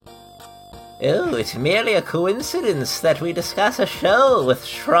Oh, it's merely a coincidence that we discuss a show with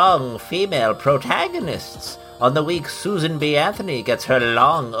strong female protagonists on the week Susan B. Anthony gets her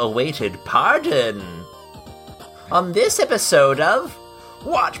long-awaited pardon. On this episode of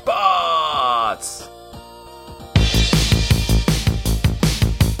WatchBots!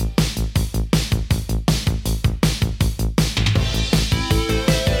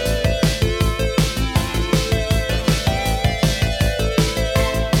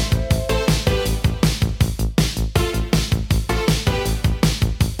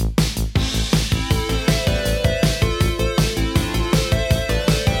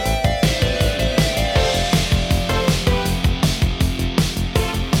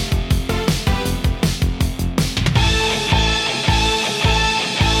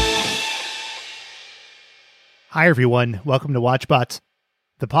 Hi, everyone. Welcome to WatchBots,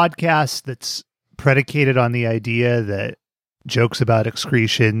 the podcast that's predicated on the idea that jokes about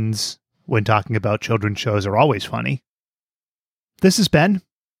excretions when talking about children's shows are always funny. This is Ben.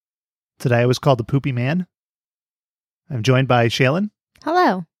 Today I was called the Poopy Man. I'm joined by Shaylin.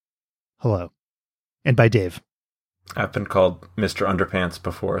 Hello. Hello. And by Dave. I've been called Mr. Underpants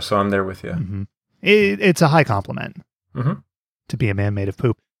before, so I'm there with you. Mm-hmm. It's a high compliment to be a man made of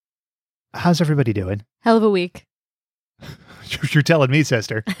poop. How's everybody doing? Hell of a week. You're telling me,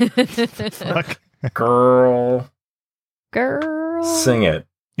 sister. Fuck. Girl. Sing it.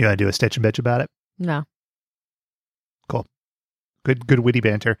 You want to do a stitch and bitch about it? No. Cool. Good witty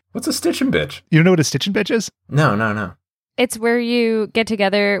banter. What's a stitch and bitch? You don't know what a stitch and bitch is? No. It's where you get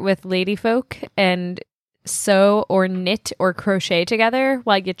together with lady folk and sew or knit or crochet together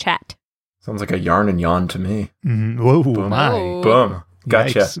while you chat. Sounds like a yarn and yawn to me. Mm-hmm. Whoa, Boom. my. Oh. Boom.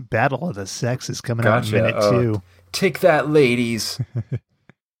 Gotcha. Yikes. Battle of the Sexes coming out in minute 2. Take that, ladies.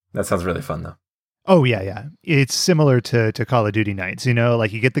 That sounds really fun, though. Oh, yeah. It's similar to Call of Duty nights. You know,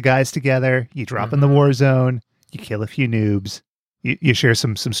 like you get the guys together, you drop in the war zone, you kill a few noobs, you share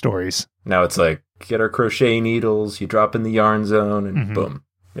some stories. Now it's like, get our crochet needles, you drop in the yarn zone, and boom.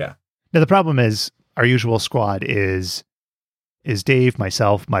 Yeah. Now, the problem is, our usual squad is Dave,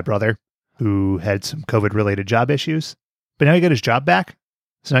 myself, my brother, who had some COVID-related job issues. But now he got his job back,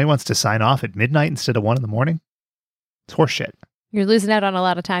 so now he wants to sign off at midnight instead of 1 a.m. It's horseshit. You're losing out on a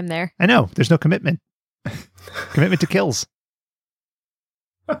lot of time there. I know. There's no commitment. Commitment to kills.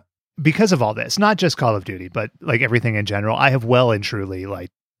 Because of all this, not just Call of Duty, but like everything in general, I have well and truly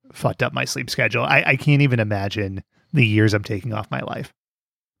like fucked up my sleep schedule. I can't even imagine the years I'm taking off my life.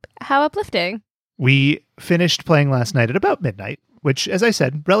 How uplifting. We finished playing last night at about midnight, which, as I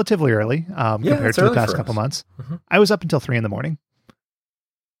said, relatively early compared to the past couple months. Mm-hmm. I was up until 3 a.m.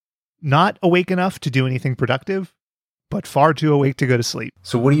 Not awake enough to do anything productive, but far too awake to go to sleep.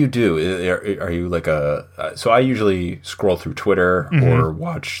 So what do you do? Are you like so I usually scroll through Twitter or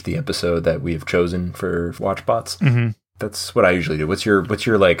watch the episode that we have chosen for WatchBots. Mm-hmm. That's what I usually do. What's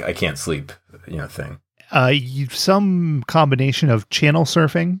your like, I can't sleep, thing? Some combination of channel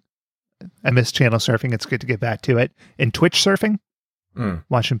surfing. I miss channel surfing. It's good to get back to it. And Twitch surfing.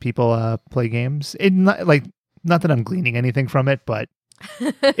 Watching people play games. Not that I'm gleaning anything from it, but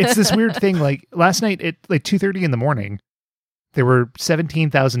it's this weird thing. Like last night at like 2:30 in the morning, there were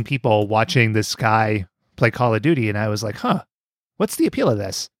 17,000 people watching this guy play Call of Duty, and I was like, what's the appeal of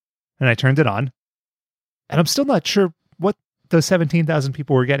this? And I turned it on, and I'm still not sure what those 17,000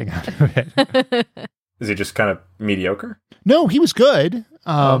 people were getting out of it. Is it just kind of mediocre? No, he was good.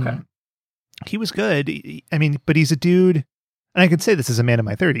 Okay. He was good. I mean, but he's a dude. And I can say this as a man in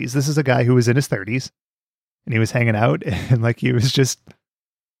my 30s. This is a guy who was in his 30s and he was hanging out and like he was just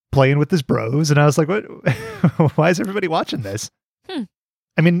playing with his bros. And I was like, what? Why is everybody watching this?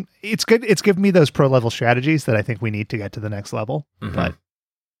 I mean, it's good. It's given me those pro level strategies that I think we need to get to the next level. But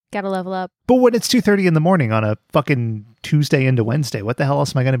gotta level up. But when it's 2:30 in the morning on a fucking Tuesday into Wednesday, what the hell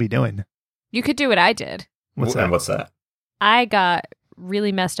else am I going to be doing? You could do what I did. What's that? I got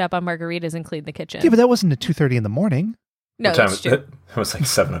really messed up on margaritas and cleaned the kitchen. Yeah, but that wasn't at 2:30 in the morning. No, what time that's true. It was like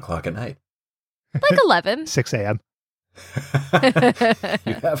 7 o'clock at night. Like 11. 6 a.m.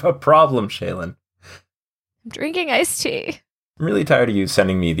 You have a problem, Shaylin. I'm drinking iced tea. I'm really tired of you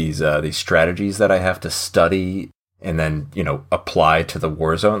sending me these strategies that I have to study and then, apply to the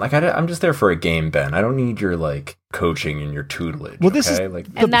war zone. Like, I'm just there for a game, Ben. I don't need your, coaching and your tutelage. Well, this is...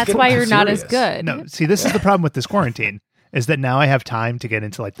 and that's why you're not as good. No, see, this is the problem with this quarantine, is that now I have time to get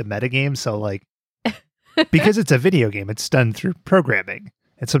into, the metagame, so, because it's a video game, it's done through programming.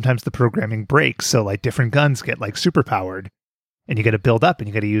 And sometimes the programming breaks, so, different guns get, super powered. And you got to build up, and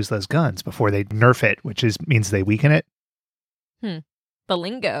you got to use those guns before they nerf it, which means they weaken it. The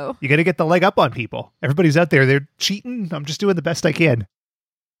lingo. You got to get the leg up on people. Everybody's out there. They're cheating. I'm just doing the best I can.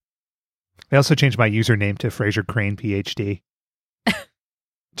 I also changed my username to Fraser Crane PhD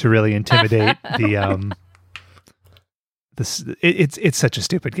to really intimidate the. It's such a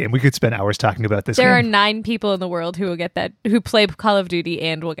stupid game. We could spend hours talking about this. There game. are 9 people in the world who will get that, who play Call of Duty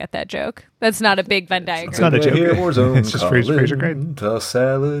and will get that joke. That's not a big Venn diagram. It's not a joke. It's just Fraser Crane.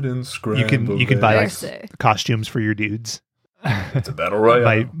 Salad and scrambled You can buy eggs. costumes for your dudes. It's a battle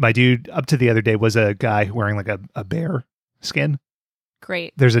royale. My dude up to the other day was a guy wearing like a bear skin.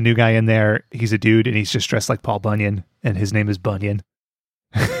 Great. There's a new guy in there. He's a dude and he's just dressed like Paul Bunyan and his name is Bunyan.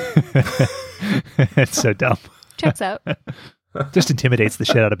 It's so dumb. Checks out. Just intimidates the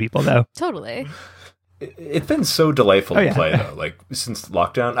shit out of people though. Totally. It's been so delightful to play though. Like since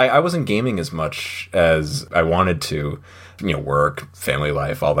lockdown, I wasn't gaming as much as I wanted to. Work, family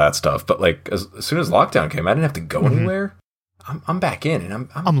life, all that stuff. But like as soon as lockdown came, I didn't have to go anywhere. I'm back in, and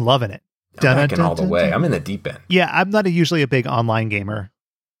I'm loving it. I'm back in all the way. I'm in the deep end. Yeah, I'm not usually a big online gamer,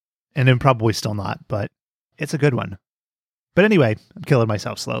 and I'm probably still not, but it's a good one. But anyway, I'm killing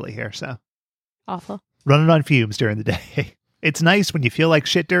myself slowly here, so. Awful. Running on fumes during the day. It's nice when you feel like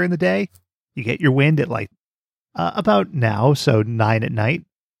shit during the day. You get your wind at like about now, so 9 at night.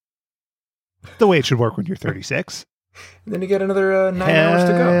 The way it should work when you're 36. And then you get another 9 hours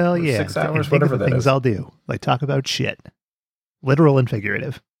to go. Hell yeah. 6 hours, whatever that things is. I'll do. Like talk about shit. Literal and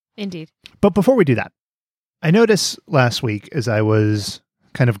figurative. Indeed. But before we do that, I noticed last week as I was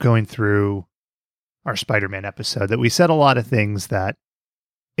kind of going through our Spider-Man episode that we said a lot of things that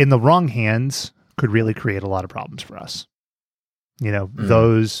in the wrong hands could really create a lot of problems for us.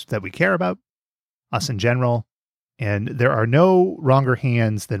 Those that we care about, us in general, and there are no wronger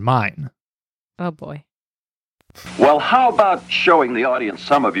hands than mine. Oh boy. Well, how about showing the audience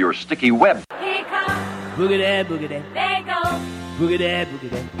some of your sticky web? Here comes Boogie that, boogie that, there goes, boogie that, boogie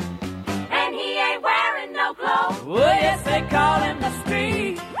that. and he ain't wearing no clothes. Oh yes, they call him the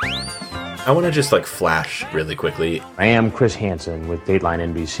street. I want to just like flash really quickly. I am Chris Hansen with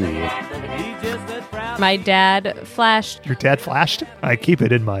Dateline NBC. He just as proud. My dad flashed. Your dad flashed? I keep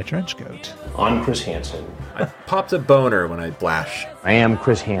it in my trench coat. I'm Chris Hansen. I popped a boner when I flash. I am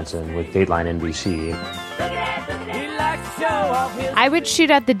Chris Hansen with Dateline NBC. He likes to show off his. I would shoot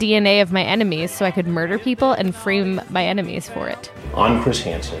out the DNA of my enemies so I could murder people and frame my enemies for it. I'm Chris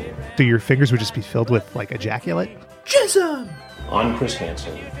Hansen. So your fingers would just be filled with like ejaculate? Jism! I'm Chris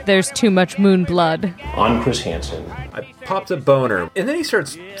Hansen. There's too much moon blood. I'm Chris Hansen. I popped a boner, and then he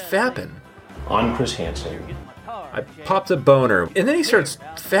starts fapping. I'm Chris Hansen. I popped a boner, and then he starts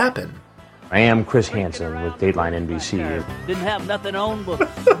fapping. I am Chris Hansen with Dateline NBC. Didn't have nothing on but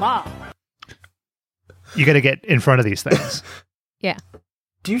a smile. You got to get in front of these things. Yeah.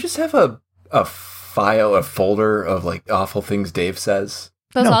 Do you just have a file, a folder of like awful things Dave says?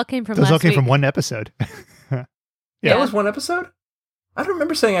 Those No, all came from Those last all came week. from one episode. Yeah. That was one episode? I don't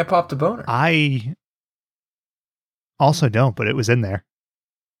remember saying I popped a boner. I also don't, but it was in there.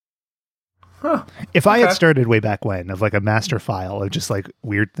 Huh. If I had Okay. started way back when of like a master file of just like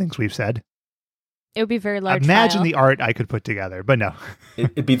weird things we've said, It would be very large. imagine file. the art I could put together. But no,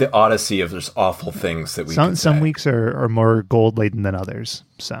 It'd be the odyssey of there's awful things that we some can say. weeks are more gold laden than others.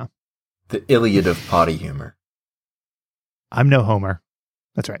 So The Iliad of potty humor. I'm no Homer.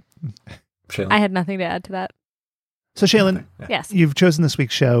 That's right. Shaylin? I had nothing to add to that. So Shaylin, Yeah. Yes. you've chosen this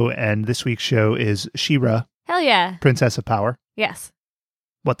week's show, and this week's show is She-Ra, Hell yeah. Princess of Power. Yes.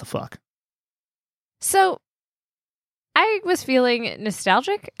 What the fuck? So I was feeling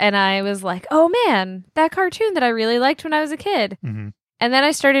nostalgic and I was like, oh man, that cartoon that I really liked when I was a kid. Mm-hmm. And then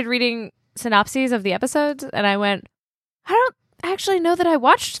I started reading synopses of the episodes and I went, I don't actually know that I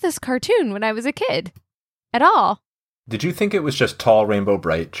watched this cartoon when I was a kid at all. Did you think it was just tall, rainbow,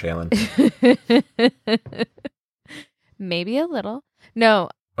 bright, Shaylin? Maybe a little. No,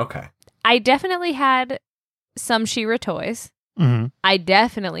 Okay. I definitely had some She-Ra toys. Mm-hmm. I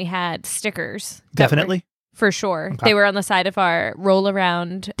definitely had stickers. that were- Definitely. For sure. Okay. They were on the side of our roll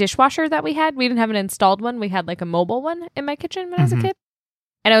around dishwasher that we had. We didn't have an installed one. We had like a mobile one in my kitchen when I was a Mhm. kid.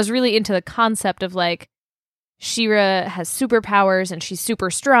 And I was really into the concept of like She-Ra has superpowers and she's super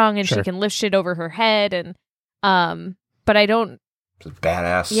strong and Sure. she can lift shit over her head and but I don't It's a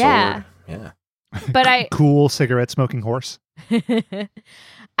badass Yeah. sword. Yeah. but I Cool cigarette smoking horse.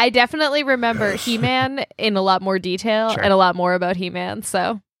 I definitely remember He-Man in a lot more detail Sure. and a lot more about He-Man.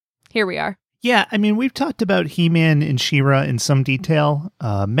 So here we are. Yeah, I mean, we've talked about He-Man and She-Ra in some detail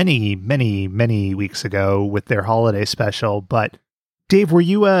many, many, many weeks ago with their holiday special. But Dave, were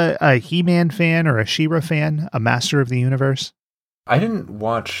you a He-Man fan or a She-Ra fan, a Master of the Universe? I didn't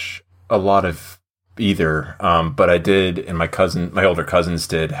watch a lot of either, but I did, and my older cousins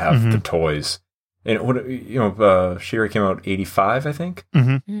did have Mhm. the toys. And what She-Ra came out 85, I think.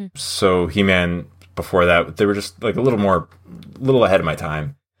 Mm-hmm. So He-Man before that, they were just like a little ahead of my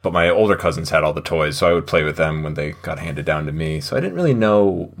time. But my older cousins had all the toys, so I would play with them when they got handed down to me. So I didn't really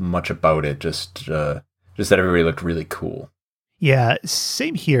know much about it. Just that everybody looked really cool. Yeah,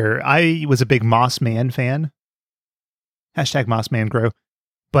 same here. I was a big Moss Man fan. Hashtag Moss Man Grow.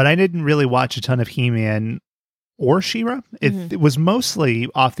 But I didn't really watch a ton of He-Man or She-Ra. It was mostly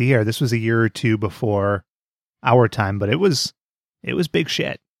off the air. This was a year or two before our time, but it was big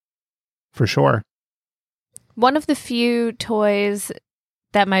shit. For sure. One of the few toys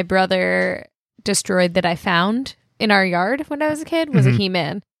that my brother destroyed that I found in our yard when I was a kid was a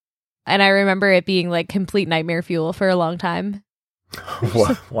He-Man. And I remember it being like complete nightmare fuel for a long time.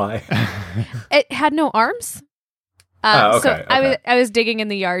 Why? It had no arms. So I was digging in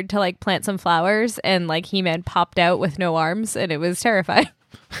the yard to like plant some flowers, and like He-Man popped out with no arms, and it was terrifying.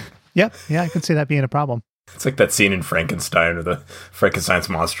 Yep. Yeah, I could see that being a problem. It's like that scene in Frankenstein where the Frankenstein's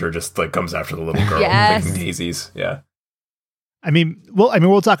monster just like comes after the little girl Yes. making daisies. Yeah.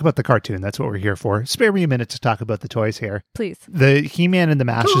 We'll talk about the cartoon. That's what we're here for. Spare me a minute to talk about the toys here. Please. The He-Man and the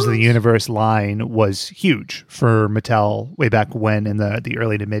Masters of the Universe line was huge for Mattel way back when in the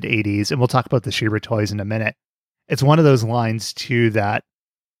early to mid 80s. And we'll talk about the She-Ra toys in a minute. It's one of those lines, too, that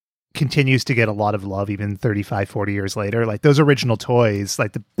continues to get a lot of love even 35, 40 years later. Like those original toys,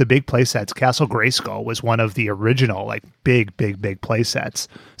 like the big play sets, Castle Grayskull was one of the original, like big play sets.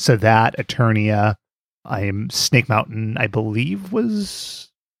 So that, Eternia, Snake Mountain, I believe, was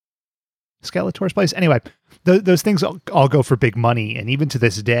Skeletor's place. Anyway, those things all go for big money. And even to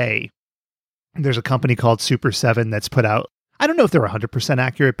this day, there's a company called Super 7 that's put out, I don't know if they're 100%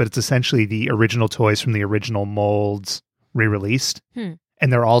 accurate, but it's essentially the original toys from the original molds re-released. And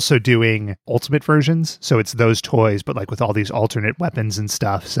they're also doing ultimate versions. So it's those toys, but like with all these alternate weapons and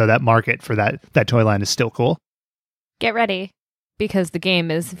stuff. So that market for that toy line is still cool. Get ready, because the game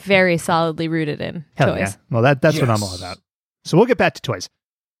is very solidly rooted in Hell toys. Yeah. Well, that's what I'm all about. So we'll get back to toys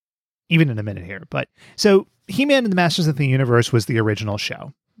even in a minute here. But so He-Man and the Masters of the Universe was the original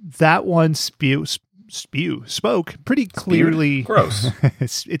show. That one spoke pretty clearly. Gross.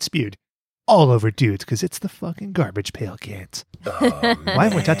 It spewed all over dudes because it's the fucking Garbage Pail Kids. Why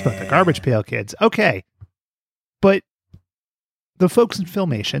haven't we talked about the Garbage Pail Kids? Okay. But the folks in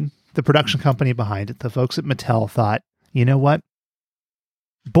Filmation, the production company behind it, the folks at Mattel thought, you know what?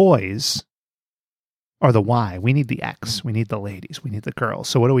 Boys are the Y. We need the X. We need the ladies. We need the girls.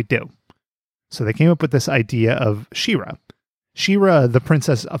 So what do? So they came up with this idea of She-Ra. She-Ra, the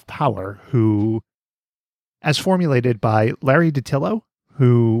Princess of Power, who, as formulated by Larry DiTillo,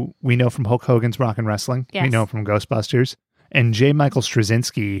 who we know from Hulk Hogan's Rock and Wrestling. Yes. We know from Ghostbusters. And J. Michael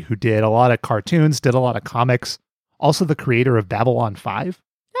Straczynski, who did a lot of cartoons, did a lot of comics, also the creator of Babylon 5.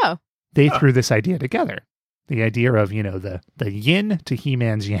 Oh. They threw this idea together. The idea of, the yin to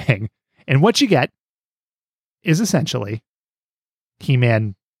He-Man's yang. And what you get is essentially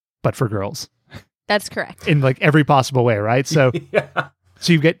He-Man, but for girls. That's correct. In like every possible way, right? So, Yeah.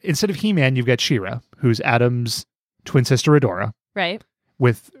 So you get, instead of He-Man, you've got She-Ra, who's Adam's twin sister Adora, Right.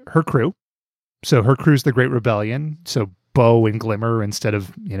 with her crew. So her crew's the Great Rebellion. So Bo and Glimmer instead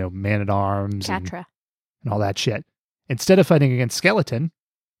of, Man-at-Arms and Catra. all that shit. Instead of fighting against Skeleton,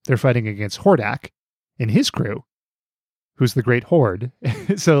 they're fighting against Hordak and his crew, who's the Great Horde.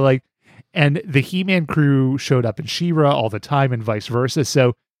 So like, and the He-Man crew showed up in She-Ra all the time and vice versa.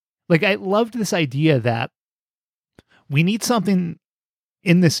 So like, I loved this idea that we need something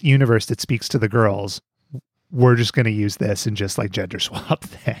in this universe that speaks to the girls. We're just going to use this and just like gender swap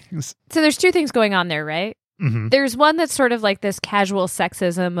things. So there's two things going on there, right? Mm-hmm. There's one that's sort of like this casual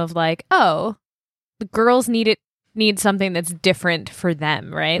sexism of like, oh, the girls need something that's different for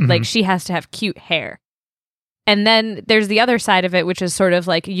them, right? Mhm. Like she has to have cute hair. And then there's the other side of it, which is sort of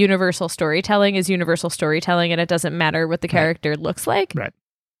like universal storytelling is universal storytelling, and it doesn't matter what the character looks like. Right.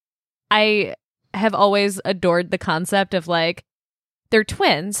 I have always adored the concept of like, they're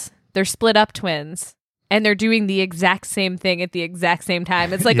twins, they're split up twins, and they're doing the exact same thing at the exact same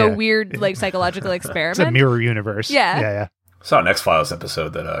time. It's like Yeah. a weird like psychological experiment. It's a mirror universe. Yeah. Yeah. Saw an X-Files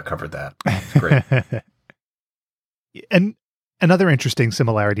episode that covered that. It's great. And another interesting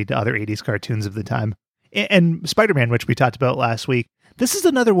similarity to other 80s cartoons of the time, and Spider-Man, which we talked about last week, this is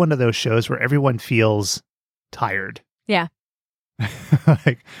another one of those shows where everyone feels tired. Yeah.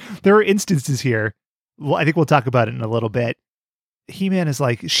 Like, there are instances here, well, I think we'll talk about it in a little bit. He-Man is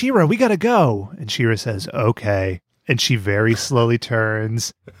like, She-Ra, we gotta go. And She-Ra says, okay. And she very slowly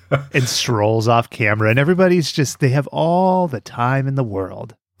turns and strolls off camera. And everybody's just, they have all the time in the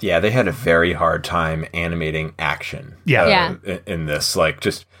world. Yeah, they had a very hard time animating action. Yeah. Yeah. In this, like,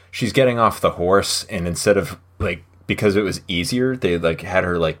 just she's getting off the horse, and instead of like, because it was easier, they like had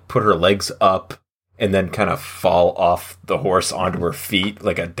her like put her legs up and then kind of fall off the horse onto her feet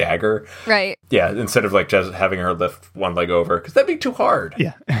like a dagger. Right. Yeah, instead of like just having her lift one leg over, because that'd be too hard.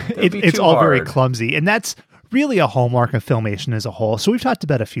 Yeah, it's all very clumsy, and that's really a hallmark of Filmation as a whole. So we've talked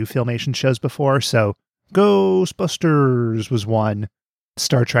about a few Filmation shows before. So Ghostbusters was one,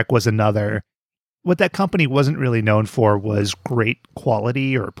 Star Trek was another. What that company wasn't really known for was great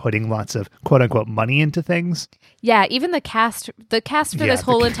quality or putting lots of quote unquote money into things. Yeah, even the cast for this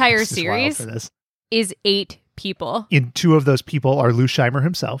whole entire series is 8 people. And 2 of those people are Lou Scheimer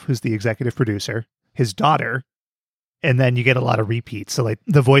himself, who's the executive producer, his daughter, and then you get a lot of repeats. So like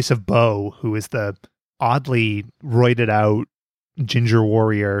the voice of Bo, who is the oddly roided out ginger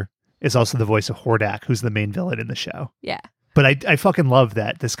warrior, is also the voice of Hordak, who's the main villain in the show. Yeah. But I fucking love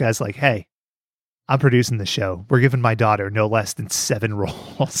that this guy's like, hey, I'm producing the show. We're giving my daughter no less than 7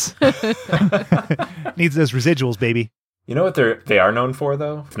 roles. Needs those residuals, baby. You know what they are known for,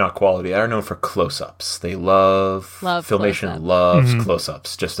 though? If not quality, they are known for close-ups. They love Filmation close-up. loves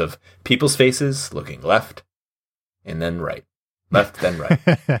close-ups, just of people's faces looking left and then right. Left, then right.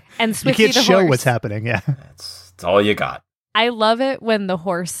 And Swifty you can't the show horse. what's happening, yeah. That's all you got. I love it when the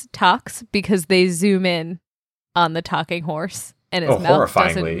horse talks because they zoom in on the talking horse and his mouth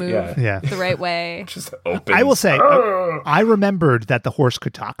doesn't move the right way. Just opens. I will say, I remembered that the horse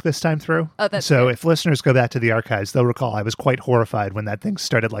could talk this time through. Oh, that's so good. if listeners go back to the archives, they'll recall I was quite horrified when that thing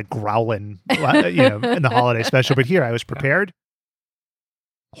started like growling, in the holiday special. But here I was prepared.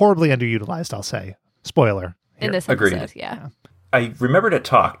 Horribly underutilized, I'll say. Spoiler. Here. In this Agreed. episode, yeah. I remembered it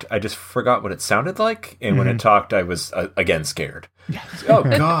talked. I just forgot what it sounded like. And when it talked, I was, again, scared. Oh,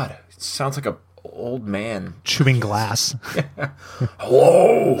 God. It sounds like a old man. Chewing glass.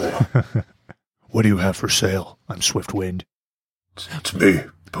 Hello. What do you have for sale? I'm Swiftwind. It's me,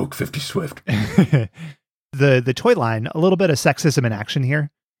 Poke 50 Swift. The toy line, a little bit of sexism in action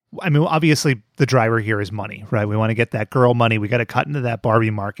here. I mean, obviously, the driver here is money, right? We want to get that girl money. We got to cut into that Barbie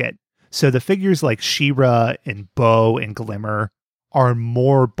market. So the figures like She-Ra and Bo and Glimmer are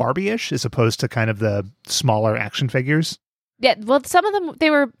more Barbie-ish as opposed to kind of the smaller action figures. Yeah, well, some of them,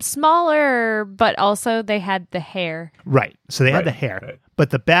 they were smaller, but also they had the hair. Right. So they had the hair. Right. But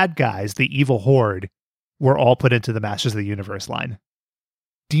the bad guys, the evil horde, were all put into the Masters of the Universe line.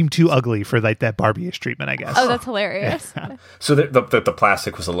 Deemed too ugly for like that Barbie-ish treatment, I guess. Oh, that's hilarious. So the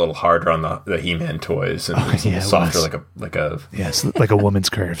plastic was a little harder on the He-Man toys and it was a little softer, like a yes, like a woman's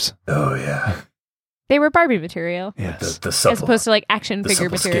curves. Oh yeah, They were Barbie material. Yes. the supple, As opposed to like action the figure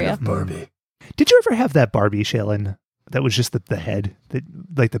supple skin material. of Barbie. Did you ever have that Barbie, Shaylin? That was just the head,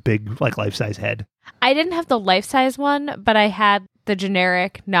 like the big like life-size head. I didn't have the life-size one, but I had the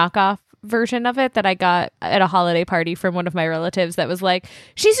generic knockoff version of it that I got at a holiday party from one of my relatives that was like,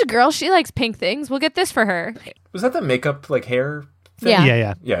 she's a girl, she likes pink things, we'll get this for her. Was that the makeup like hair thing?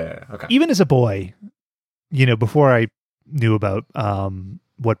 Yeah. Yeah. Okay. Even as a boy, before I knew about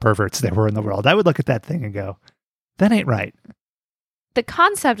what perverts there were in the world, I would look at that thing and go, that ain't right. The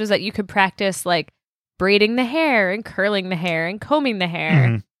concept is that you could practice like braiding the hair and curling the hair and combing the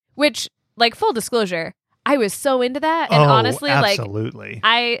hair, which, like, full disclosure, I was so into that. And honestly, absolutely. like,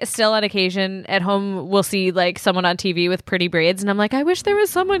 I still on occasion at home will see like someone on TV with pretty braids, and I'm like, I wish there was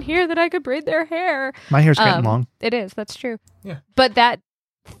someone here that I could braid their hair. My hair's getting long. It is. That's true. Yeah. But that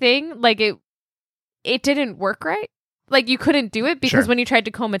thing, like, it didn't work right. Like, you couldn't do it because when you tried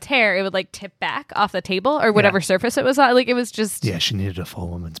to comb its hair, it would like tip back off the table or whatever surface it was on. Like, it was just... Yeah, she needed a full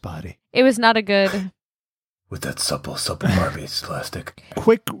woman's body. It was not a good... With that supple Barbie's plastic.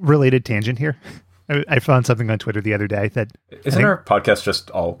 Quick related tangent here. I found something on Twitter the other day that... Isn't our podcast just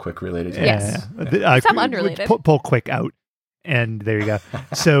all quick related? Yes. Some unrelated. Pull quick out. And there you go.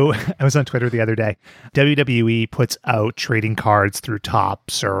 So I was on Twitter the other day. WWE puts out trading cards through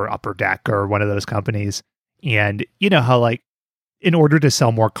Topps or Upper Deck or one of those companies. And you know how, like, in order to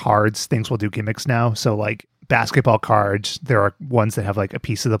sell more cards, things will do gimmicks now. So, like, basketball cards, there are ones that have, like, a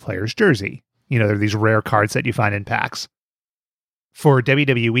piece of the player's jersey. There are these rare cards that you find in packs. For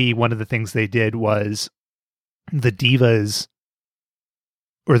WWE, one of the things they did was the divas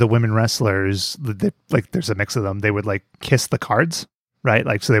or the women wrestlers, like, there's a mix of them, they would, like, kiss the cards, right?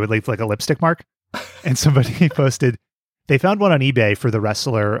 Like, so they would leave, like, a lipstick mark. And somebody posted, they found one on eBay for the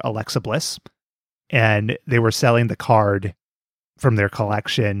wrestler Alexa Bliss. And they were selling the card from their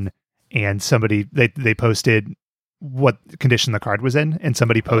collection, and somebody they posted what condition the card was in, and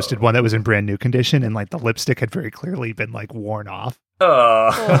somebody posted one that was in brand new condition, and like the lipstick had very clearly been like worn off.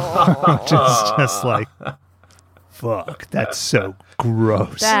 Just like, fuck, that's so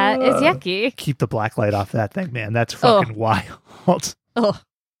gross. That is yucky. Keep the black light off that thing, man. That's fucking wild. Oh.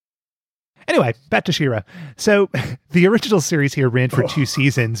 Anyway, back to She-Ra. So the original series here ran for 2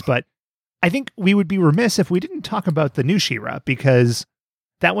 seasons, but I think we would be remiss if we didn't talk about the new She-Ra, because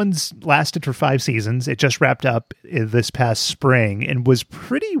that one's lasted for 5 seasons. It just wrapped up this past spring and was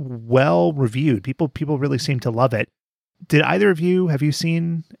pretty well reviewed. People really seem to love it. Did either of you, have you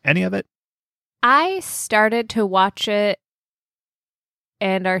seen any of it? I started to watch it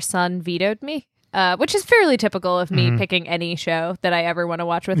and our son vetoed me, which is fairly typical of me picking any show that I ever want to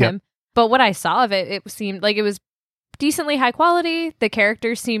watch with him. But when I saw of it, it seemed like it was decently high quality. The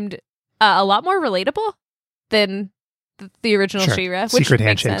characters seemed a lot more relatable than the original She-Ra, which secret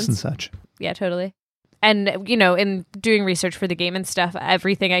makes handshakes sense. and such. Yeah, totally. And, you know, in doing research for the game and stuff,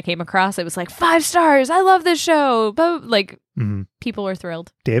 everything I came across, it was like 5 stars. I love this show. But like, people were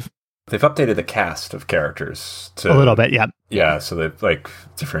thrilled. Dave? They've updated the cast of characters to A little bit, yeah. Yeah, so they've like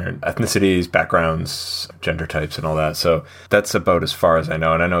different ethnicities, backgrounds, gender types, and all that. So that's about as far as I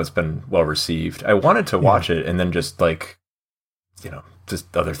know, and I know it's been well received. I wanted to watch it, and then just like, you know,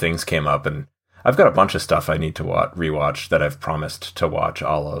 just other things came up, and I've got a bunch of stuff I need to rewatch that I've promised to watch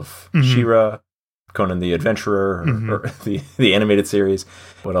all of. She-Ra, Conan the Adventurer, or the animated series.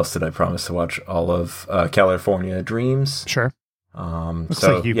 What else did I promise to watch? All of California Dreams. Sure. Looks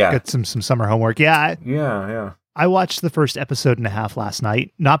so, like you got some summer homework. Yeah. Yeah. I watched the first episode and a half last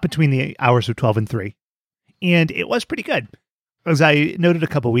night, not between the hours of 12 and 3. And it was pretty good. As I noted a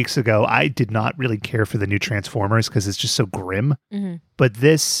couple weeks ago, I did not really care for the new Transformers because it's just so grim. But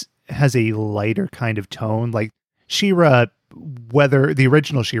this has a lighter kind of tone. Like She-Ra, whether the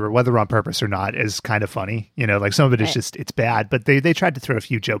original She-Ra, whether on purpose or not, is kind of funny. You know, like some of it is just, it's bad, but they tried to throw a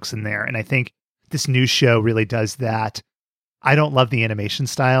few jokes in there. And I think this new show really does that. I don't love the animation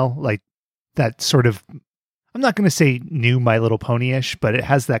style, like that sort of, I'm not going to say new My Little Pony-ish, but it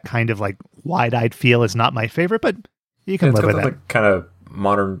has that kind of like wide-eyed feel. Is not my favorite, but you can live with it. Like kind of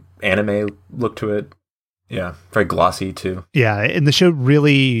modern anime look to it. Yeah, very glossy too. Yeah, and the show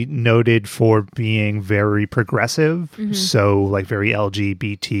really noted for being very progressive, so like very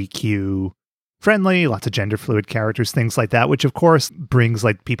LGBTQ friendly, lots of gender fluid characters, things like that, which of course brings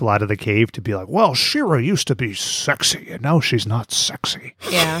like people out of the cave to be like, well, She-Ra used to be sexy and now she's not sexy.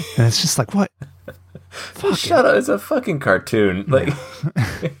 Yeah. And it's just like, what? Shut up, it's a fucking cartoon. Like,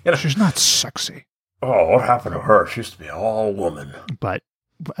 you know. She's not sexy. Oh, what happened to her? She used to be all woman. But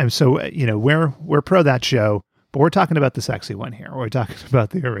and so, you know, we're pro that show, but we're talking about the sexy one here. We're talking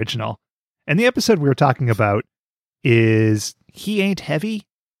about the original. And the episode we were talking about is He Ain't Heavy.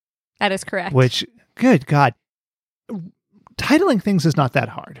 That is correct. Which, good God, titling things is not that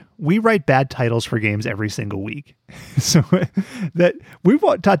hard. We write bad titles for games every single week. So that we've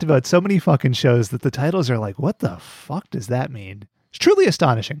talked about so many fucking shows that the titles are like, what the fuck does that mean? It's truly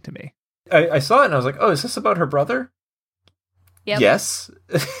astonishing to me. I saw it and I was like, oh, is this about her brother? Yep. Yes.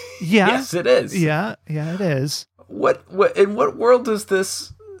 Yeah. Yes, it is. Yeah, it is. What in what world does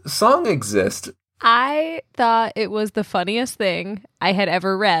this song exist? I thought it was the funniest thing I had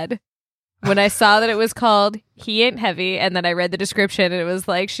ever read. When I saw that it was called He Ain't Heavy, and then I read the description, and it was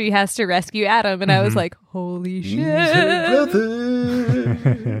like, she has to rescue Adam, and I was like, holy shit. He's her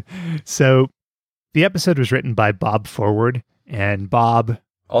brother. So, the episode was written by Bob Forward, and Bob...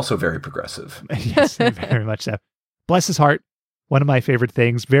 Also very progressive. Yes, very much so. Bless his heart. One of my favorite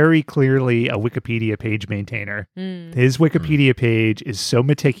things, very clearly a Wikipedia page maintainer. His Wikipedia page is so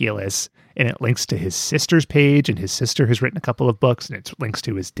meticulous, and it links to his sister's page, and his sister has written a couple of books, and it links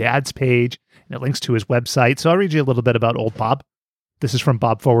to his dad's page, and it links to his website. So I'll read you a little bit about old Bob. This is from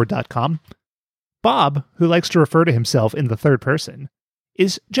bobforward.com. Bob, who likes to refer to himself in the third person,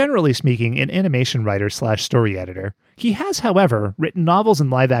 is generally speaking an animation writer / story editor. He has, however, written novels and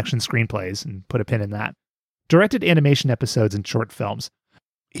live-action screenplays, and put a pin in that. Directed animation episodes and short films.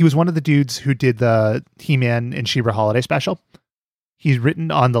 He was one of the dudes who did the He-Man and She-Ra holiday special. He's written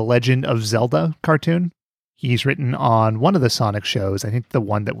on the Legend of Zelda cartoon. He's written on one of the Sonic shows, I think the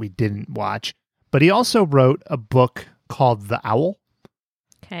one that we didn't watch. But he also wrote a book called The Owl,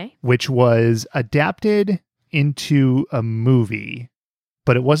 which was adapted into a movie,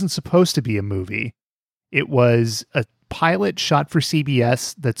 but it wasn't supposed to be a movie. It was a pilot shot for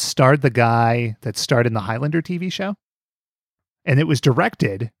CBS that starred the guy that starred in the Highlander TV show. And it was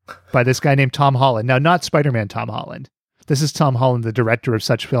directed by this guy named Tom Holland. Now, not Spider-Man Tom Holland. This is Tom Holland, the director of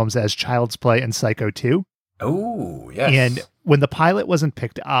such films as Child's Play and Psycho 2. Oh, yes. And when the pilot wasn't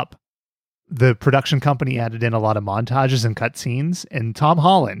picked up, the production company added in a lot of montages and cutscenes. And Tom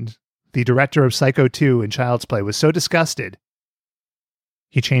Holland, the director of Psycho 2 and Child's Play, was so disgusted,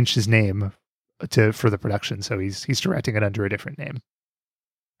 he changed his name for the production, so he's directing it under a different name.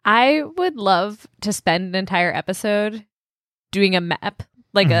 I would love to spend an entire episode doing a map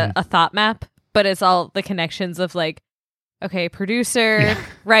like a thought map, but it's all the connections of like, okay, producer,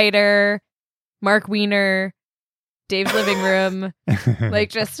 writer, Mark Weiner, Dave's living room, like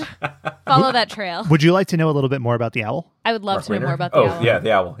just follow that trail. Would you like to know a little bit more about the owl? I would love Mark to know Weiner? more about the owl. Yeah,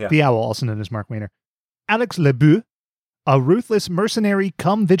 the owl. Yeah. The owl, also known as Mark Weiner. Alex Lebeau, a ruthless mercenary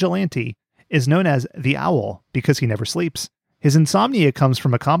cum vigilante, is known as the owl because he never sleeps. His insomnia comes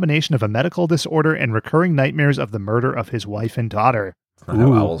from a combination of a medical disorder and recurring nightmares of the murder of his wife and daughter. That's not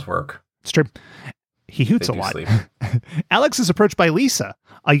how owls work. It's true. He hoots They a do lot. sleep. Alex is approached by Lisa,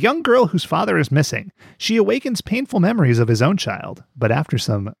 a young girl whose father is missing. She awakens painful memories of his own child, but after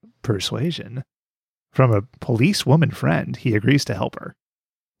some persuasion from a police woman friend, he agrees to help her.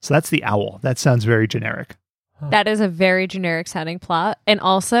 So that's the owl. That sounds very generic. That is a very generic sounding plot. And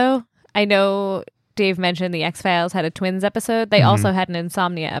also, I know Dave mentioned the X-Files had a twins episode. They also had an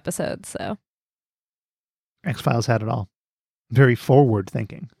insomnia episode, so. X-Files had it all. Very forward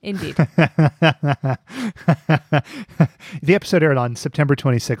thinking. Indeed. The episode aired on September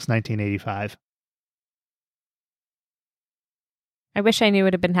 26, 1985. I wish I knew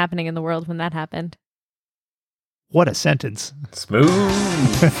what had been happening in the world when that happened. What a sentence. Smooth.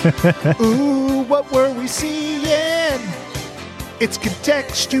 Ooh, what were we seeing? It's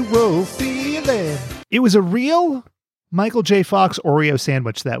contextual feeling. It was a real Michael J. Fox Oreo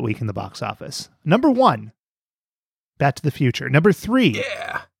sandwich that week in the box office. Number 1, Back to the Future. Number 3,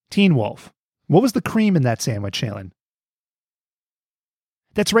 Yeah. Teen Wolf. What was the cream in that sandwich, Shaylin?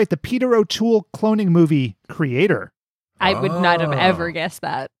 That's right, the Peter O'Toole cloning movie creator. I would not have ever Oh. guessed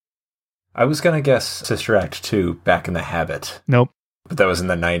that. I was going to guess Sister Act 2, Back in the Habit. Nope. But that was in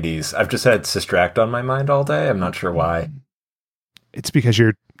the 90s. I've just had Sister Act on my mind all day. I'm not sure why. It's because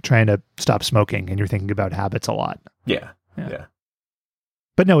you're trying to stop smoking and you're thinking about habits a lot. Yeah. Yeah. Yeah.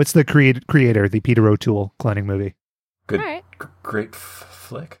 But no, it's the creator, the Peter O'Toole cloning movie. Good. All right. Great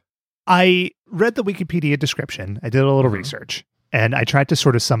flick. I read the Wikipedia description. I did a little Mhm. research. And I tried to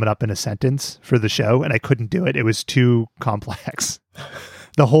sort of sum it up in a sentence for the show, and I couldn't do it. It was too complex.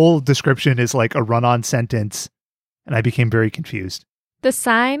 The whole description is like a run-on sentence, and I became very confused. The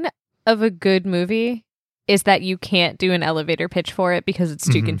sign of a good movie is that you can't do an elevator pitch for it because it's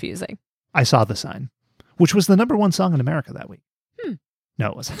too Mhm. confusing. I saw the sign, which was the number 1 song in America that week. No,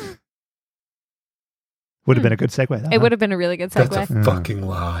 it wasn't. Would have been a good segue, though. It would have been a really good segue. That's a fucking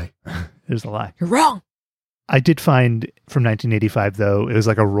lie. There's the lie. You're wrong. I did find from 1985, though, it was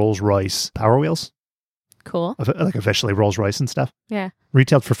like a Rolls-Royce Power Wheels, Cool. like officially Rolls-Royce and stuff. Yeah.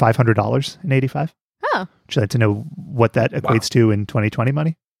 Retailed for $500 in 85. Oh, Would you like to know what that equates to in 2020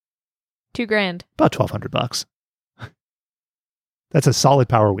 money? $2,000. About $1,200. That's a solid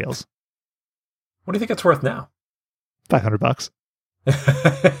Power Wheels. What do you think it's worth now? $500.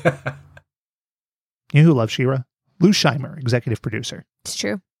 You know who loves She-Ra? Lou Scheimer, executive producer. It's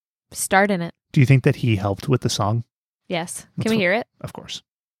true. Start in it. Do you think that he helped with the song? Yes. That's Can we what- hear it? Of course.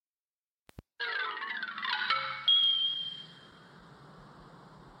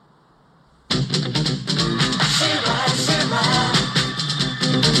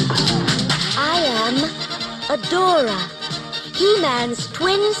 I am Adora, He-Man's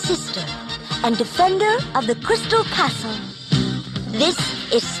twin sister and defender of the Crystal Castle. This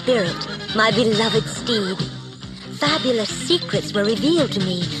is Spirit, my beloved steed. Fabulous secrets were revealed to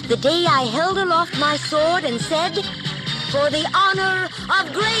me the day I held aloft my sword and said, "For the honor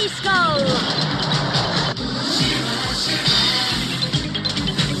of Grayskull!"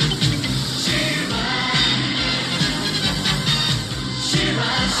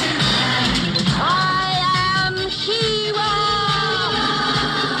 I am She-Ra!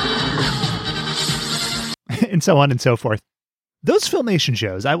 And so on and so forth. Those Filmation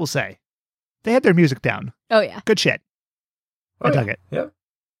shows, I will say, they had their music down. Oh, yeah. Good shit. I dug it. Yeah.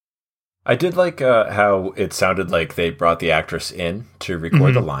 I did like how it sounded like they brought the actress in to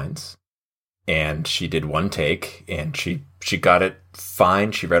record the lines, and she did one take, and she got it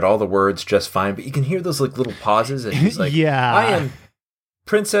fine. She read all the words just fine, but you can hear those like little pauses, and she's like, Yeah. I am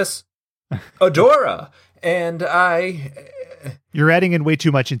Princess Adora, and I." You're adding in way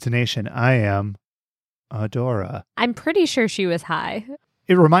too much intonation. I am Adora. I'm pretty sure she was high.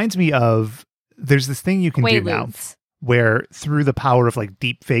 It reminds me of, there's this thing you can do now Quaaludes. where through the power of like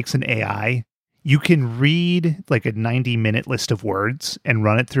deep fakes and AI, you can read like a 90-minute list of words and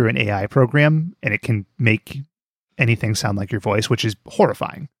run it through an AI program, and it can make anything sound like your voice, which is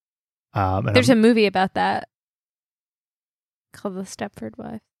horrifying. And There's a movie about that called The Stepford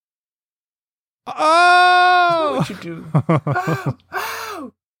Wife. Oh! What you do? Oh,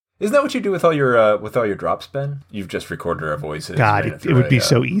 oh. Isn't that what you do with all your drops, Ben? You've just recorded our voices. God, ran it through would be a,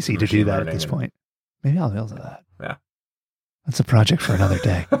 so easy to do machine that at learning this and- point. Maybe I'll do that. Yeah. That's a project for another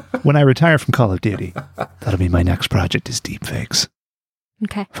day. When I retire from Call of Duty, that'll be my next project is deepfakes.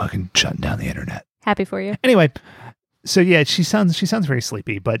 Okay. Fucking shutting down the internet. Happy for you. Anyway, so yeah, she sounds very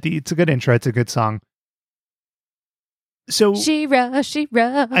sleepy, but it's a good intro. It's a good song. So She-Ra.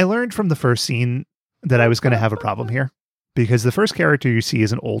 I learned from the first scene that I was going to have a problem here because the first character you see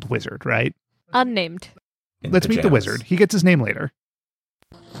is an old wizard, right? Unnamed. Let's meet the wizard. He gets his name later.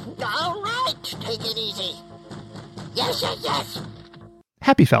 All right, take it easy. Yes.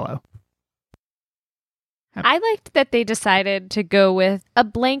 Happy fellow. I liked that they decided to go with a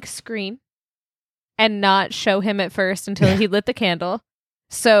blank screen and not show him at first until he lit the candle.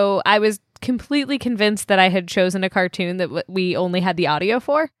 So I was completely convinced that I had chosen a cartoon that we only had the audio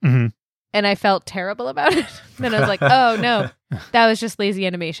for. Mm-hmm. And I felt terrible about it. Then I was like, oh, no, that was just lazy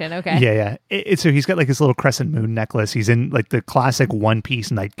animation. Okay. Yeah. So he's got like his little crescent moon necklace. He's in like the classic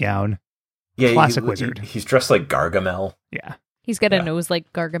one-piece nightgown. Yeah, classic wizard. He's dressed like Gargamel. Yeah. He's got a nose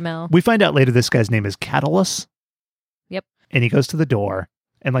like Gargamel. We find out later this guy's name is Catalyst. Yep. And he goes to the door,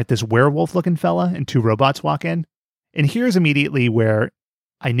 and like this werewolf-looking fella and two robots walk in. And here's immediately where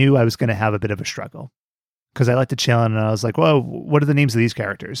I knew I was going to have a bit of a struggle. Because I like to chill, and I was like, whoa, what are the names of these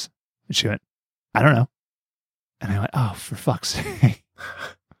characters? And she went, I don't know. And I went, oh, for fuck's sake.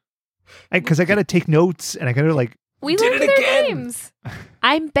 Because I got to take notes, and I got to like, we learned their names.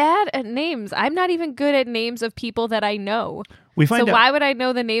 I'm bad at names. I'm not even good at names of people that I know. Why would I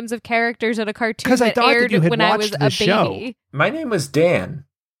know the names of characters in a cartoon that aired when I was a baby? My name was Dan.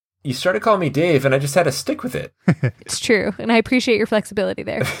 You started calling me Dave, and I just had to stick with it. It's true, and I appreciate your flexibility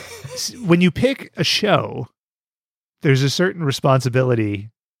there. When you pick a show, there's a certain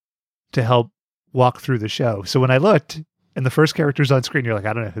responsibility to help walk through the show. So when I looked, and the first character's on screen, you're like,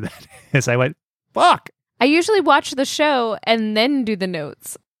 I don't know who that is. I went, fuck. I usually watch the show and then do the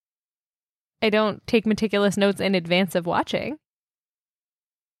notes. I don't take meticulous notes in advance of watching.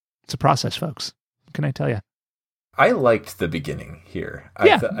 It's a process, folks. What can I tell you? I liked the beginning here.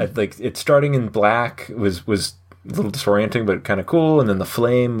 Yeah. I like it starting in black was a little disorienting, but kind of cool. And then the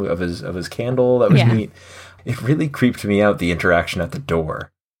flame of his candle, that was neat. It really creeped me out, the interaction at the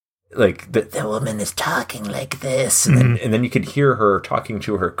door. Like the woman is talking like this, and then you could hear her talking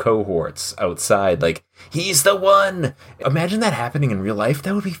to her cohorts outside, like, he's the one. Imagine that happening in real life.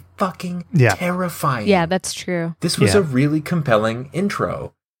 That would be fucking terrifying. Yeah, that's true. This was a really compelling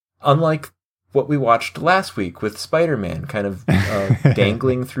intro, unlike what we watched last week with Spider-Man, kind of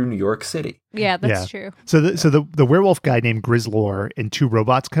dangling through New York City. Yeah, that's true. So the werewolf guy named Grizzlor and two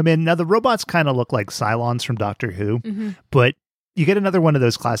robots come in. Now the robots kind of look like Cylons from Doctor Who, but you get another one of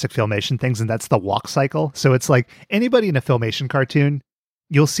those classic Filmation things, and that's the walk cycle. So it's like anybody in a Filmation cartoon,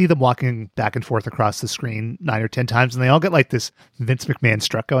 you'll see them walking back and forth across the screen 9 or 10 times, and they all get like this Vince McMahon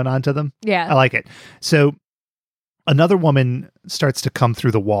strut going on to them. Yeah. I like it. So another woman starts to come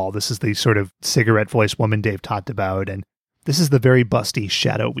through the wall. This is the sort of cigarette voice woman Dave talked about, and this is the very busty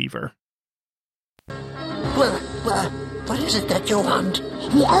Shadow Weaver. Well, what is it that you want?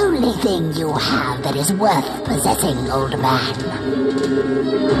 The only thing you have that is worth possessing, old man.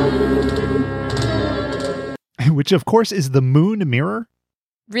 Which, of course, is the moon mirror.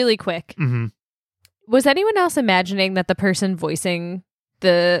 Really quick. Mm-hmm. Was anyone else imagining that the person voicing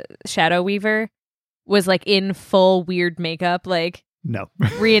the Shadow Weaver was like in full weird makeup, like no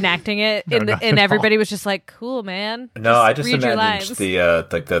reenacting it, and everybody was just like, "Cool, man." No, I just imagined the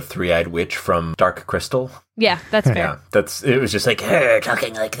like the three-eyed witch from Dark Crystal. Yeah, that's fair. Yeah, it was just like her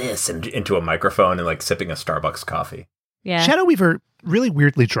talking like this and into a microphone and like sipping a Starbucks coffee. Yeah, Shadow Weaver really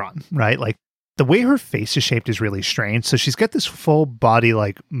weirdly drawn, right? Like the way her face is shaped is really strange. So she's got this full body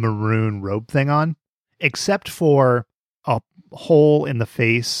like maroon robe thing on, except for a hole in the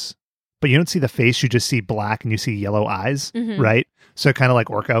face. But you don't see the face, you just see black and you see yellow eyes, right? So kind of like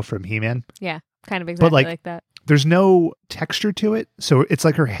Orko from He-Man. Yeah, kind of exactly like that. There's no texture to it. So it's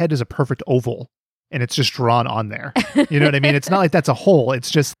like her head is a perfect oval and it's just drawn on there. You know what I mean? It's not like that's a hole. It's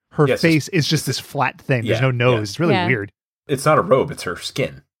just her face is just this flat thing. There's no nose. Yeah. It's really weird. It's not a robe. It's her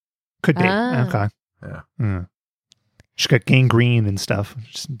skin. Could be. Okay. Yeah. Mm. She's got gangrene and stuff.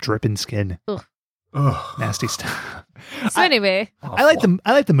 Just dripping skin. Ugh. Ugh. Nasty stuff. So anyway, I like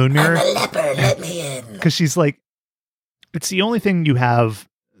the moon mirror. I'm a leper, let me in. Because she's like, it's the only thing you have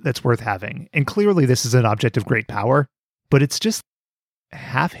that's worth having. And clearly this is an object of great power, but it's just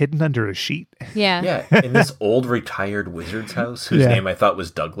half hidden under a sheet. Yeah. Yeah. In this old retired wizard's house, whose name I thought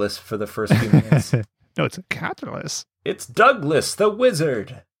was Douglas for the first few minutes. No, it's a Catalyst. It's Douglas the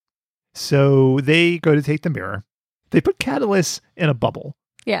wizard. So they go to take the mirror. They put Catalyst in a bubble.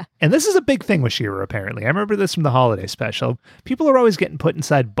 Yeah. And this is a big thing with She-Ra, apparently. I remember this from the holiday special. People are always getting put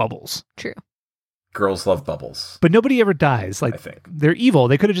inside bubbles. True. Girls love bubbles. But nobody ever dies. Like, I think. they're evil.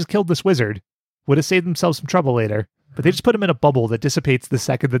 They could have just killed this wizard. Would have saved themselves some trouble later. But they just put him in a bubble that dissipates the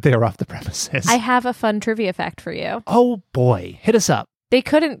second that they are off the premises. I have a fun trivia fact for you. Oh, boy. Hit us up. They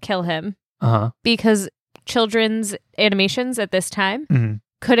couldn't kill him Uh-huh. because children's animations at this time Mm-hmm.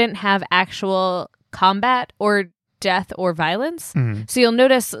 couldn't have actual combat or death or violence. Mm-hmm. So you'll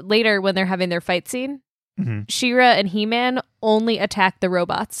notice later when they're having their fight scene, Mm-hmm. She-Ra and He-Man only attack the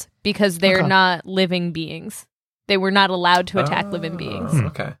robots because they're Okay. not living beings. They were not allowed to attack living beings.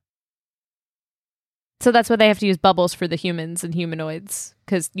 Okay. So that's why they have to use bubbles for the humans and humanoids,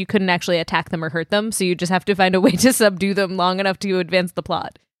 because you couldn't actually attack them or hurt them. So you just have to find a way to subdue them long enough to advance the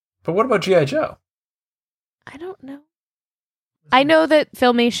plot. But what about G.I. Joe? I don't know. I know that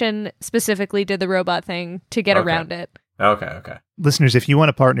Filmation specifically did the robot thing to get Okay. around it. Okay. Listeners, if you want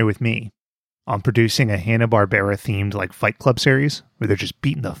to partner with me on producing a Hanna-Barbera themed like Fight Club series where they're just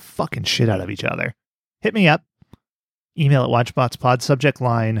beating the fucking shit out of each other, hit me up. Email at WatchBotsPod, subject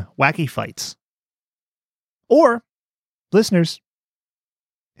line wacky fights. Or, listeners,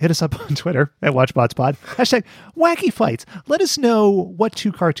 hit us up on Twitter at WatchBotsPod. Hashtag wacky fights. Let us know what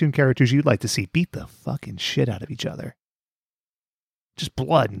two cartoon characters you'd like to see beat the fucking shit out of each other. Just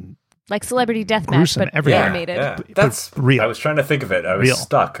blood and Like Celebrity Deathmatch, Gruesome but everywhere. animated. Yeah. But That's real. I was trying to think of it. I was Real.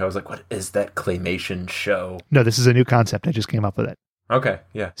 stuck. I was like, what is that claymation show? No, this is a new concept. I just came up with it. Okay,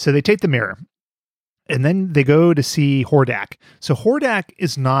 yeah. So they take the mirror and then they go to see Hordak. So Hordak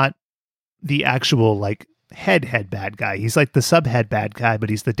is not the actual like head bad guy. He's like the subhead bad guy, but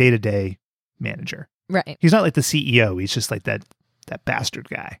he's the day-to-day manager. Right. He's not like the CEO. He's just like that bastard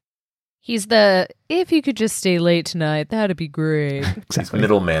guy. He's the, if you could just stay late tonight, that'd be great. It's Exactly.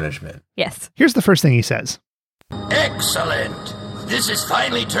 middle management. Yes. Here's the first thing he says. Excellent. This is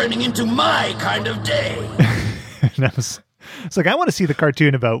finally turning into my kind of day. And it's like, I want to see the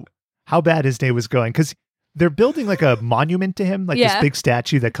cartoon about how bad his day was going, because they're building like a monument to him, like this Yeah. big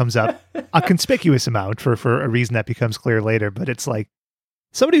statue that comes up, a conspicuous amount for a reason that becomes clear later. But it's like,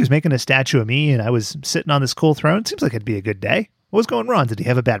 somebody was making a statue of me and I was sitting on this cool throne. Seems like it'd be a good day. What was going wrong? Did he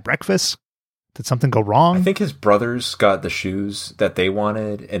have a bad breakfast? Did something go wrong? I think his brothers got the shoes that they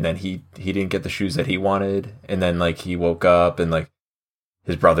wanted, and then he didn't get the shoes that he wanted, and then like he woke up and like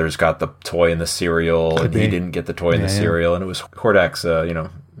his brothers got the toy and the cereal, Could and be. he didn't get the toy and the Yeah. cereal, and it was Hordak's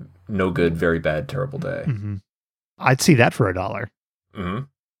no good, very bad, terrible day. Mm-hmm. I'd see that for $1. Mm-hmm.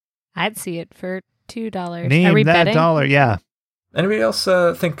 I'd see it for $2. Name Are we that betting? dollar. Yeah. Anybody else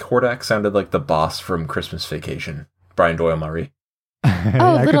think Hordak sounded like the boss from Christmas Vacation, Brian Doyle Murray? Oh,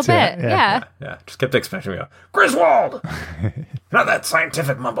 I a little could see bit. that, Yeah. Yeah, just kept expecting me to go, Griswold! Not that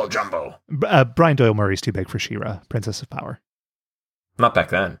scientific mumbo jumbo. Brian Doyle Murray's too big for She-Ra, Princess of Power. Not back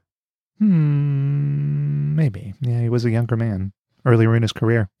then. Maybe. Yeah, he was a younger man earlier in his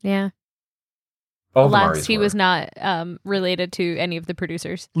career. Yeah. All the Last, Murrays he were. was not related to any of the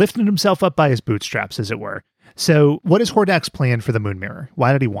producers. Lifting himself up by his bootstraps, as it were. So, what is Hordak's plan for the moon mirror?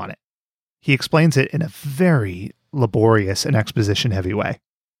 Why did he want it? He explains it in a very laborious and exposition-heavy way.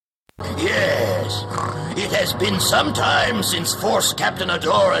 Yes, it has been some time since Force Captain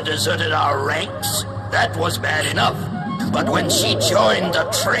Adora deserted our ranks. That was bad enough. But when she joined the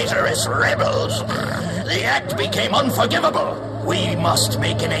traitorous rebels, the act became unforgivable. We must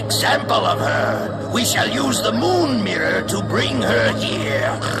make an example of her. We shall use the moon mirror to bring her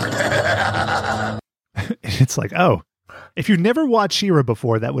here. It's like, oh, if you never watched She-Ra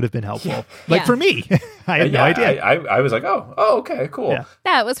before, that would have been helpful. Like Yeah. for me, I had no Yeah, idea. I was like, oh, okay, cool. Yeah.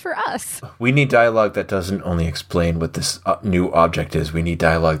 That was for us. We need dialogue that doesn't only explain what this new object is. We need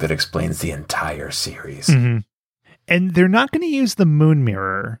dialogue that explains the entire series. Mhm. And they're not going to use the moon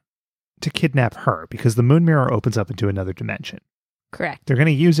mirror to kidnap her because the moon mirror opens up into another dimension. Correct. They're going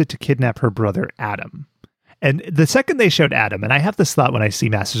to use it to kidnap her brother, Adam. And the second they showed Adam, and I have this thought when I see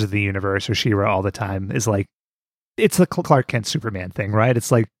Masters of the Universe or She-Ra all the time, is like, it's the Clark Kent Superman thing, right?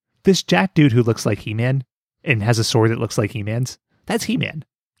 It's like this jack dude who looks like He-Man and has a sword that looks like He-Man's. That's He-Man.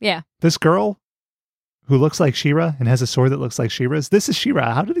 Yeah. This girl who looks like She-Ra and has a sword that looks like She-Ra's. This is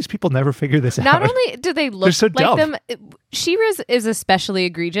She-Ra. How do these people never figure this out? Not only do they look so like dumb. them, She-Ra's is especially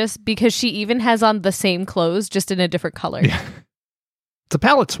egregious because she even has on the same clothes, just in a different color. Yeah. It's a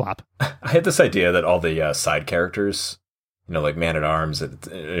palette swap. I had this idea that all the side characters, like Man-at-Arms and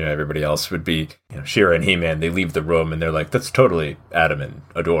everybody else would be, She-Ra and He-Man, they leave the room and they're like, that's totally Adam and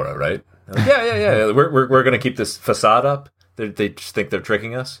Adora, right? They're like, yeah. We're going to keep this facade up. They just think they're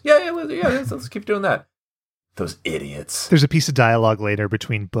tricking us. Yeah, let's keep doing that. Those idiots. There's a piece of dialogue later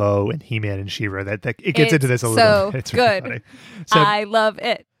between Bo and He-Man and She-Ra that it gets into this a little so bit. It's really good. funny. So I love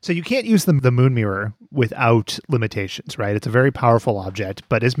it. So you can't use the moon mirror without limitations, right? It's a very powerful object,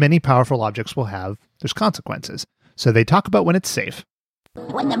 but as many powerful objects will have, there's consequences. So they talk about when it's safe.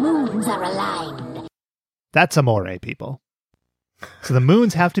 When the moons are aligned. That's amore, people. So the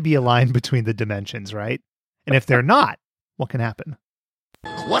moons have to be aligned between the dimensions, right? And if they're not, what can happen?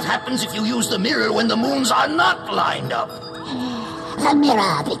 What happens if you use the mirror when the moons are not lined up? The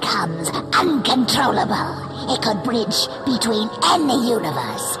mirror becomes uncontrollable. It could bridge between any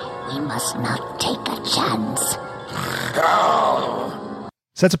universe. We must not take a chance. Oh.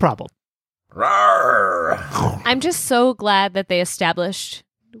 So that's a problem. Rawr. I'm just so glad that they established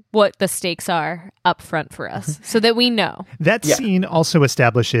what the stakes are up front for us so that we know. That scene also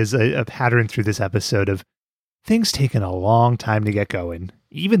establishes a pattern through this episode of things taking a long time to get going.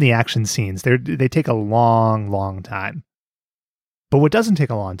 Even the action scenes, they take a long, long time. But what doesn't take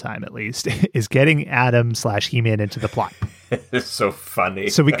a long time, at least, is getting Adam/He-Man into the plot. It's so funny.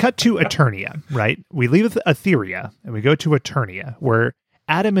 So we cut to Eternia, right? We leave with Etheria, and we go to Eternia, where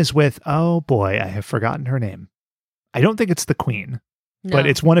Adam is with, oh boy, I have forgotten her name. I don't think it's the Queen, but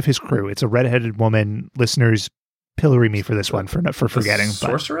it's one of his crew. It's a redheaded woman. Listeners, pillory me for this one for forgetting.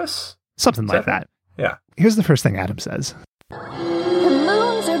 Sorceress? Something like that. Yeah. Here's the first thing Adam says. The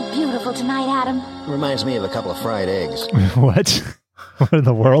moons are beautiful tonight, Adam. Reminds me of a couple of fried eggs. What? What in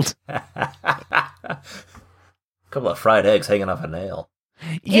the world? Couple of fried eggs hanging off a nail.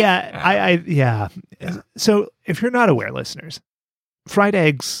 Yeah, So if you're not aware, listeners, fried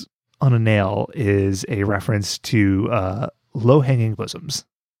eggs on a nail is a reference to low-hanging bosoms.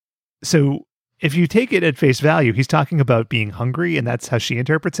 So if you take it at face value, he's talking about being hungry, and that's how she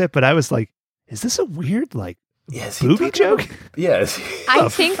interprets it. But I was like, is this a weird, booby joke? Yes. I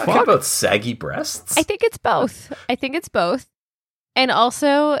think about saggy breasts. I think it's both. And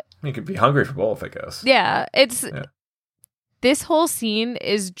also, You could be hungry for both, I guess. yeah, this whole scene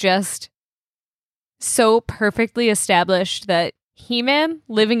is just so perfectly established that He-Man,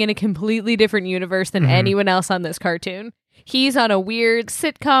 living in a completely different universe than anyone else on this cartoon, he's on a weird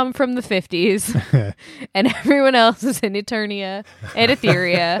sitcom from the 50s, and everyone else is in Eternia and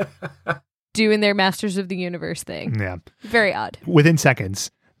Etheria doing their Masters of the Universe thing. Yeah. Very odd. Within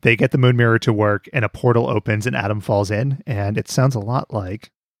seconds, they get the moon mirror to work, and a portal opens, and Adam falls in, and it sounds a lot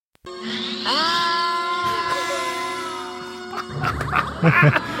like...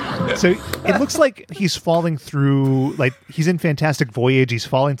 So it looks like he's falling through, he's in Fantastic Voyage, he's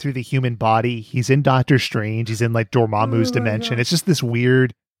falling through the human body, he's in Doctor Strange, he's in Dormammu's dimension. It's just this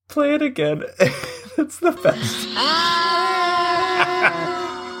weird... Play it again. It's the best.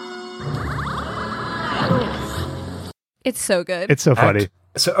 It's so good. It's so funny.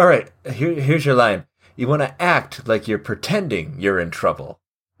 So, all right, here's your line. You want to act like you're pretending you're in trouble.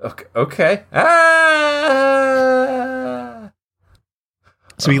 Okay.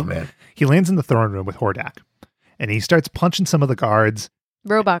 So he lands in the throne room with Hordak, and he starts punching some of the guards.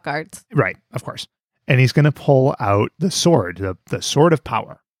 Robot guards. Right, of course. And he's going to pull out the sword, the sword of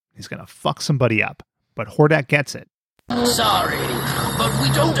power. He's going to fuck somebody up, but Hordak gets it. Sorry, but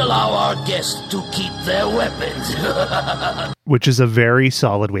we don't allow our guests to keep their weapons. Which is a very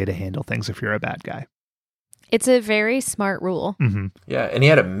solid way to handle things if you're a bad guy. It's a very smart rule. Mm-hmm. Yeah, and he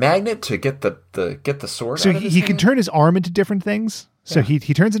had a magnet to get the sword. So out of his he hand? can turn his arm into different things. So he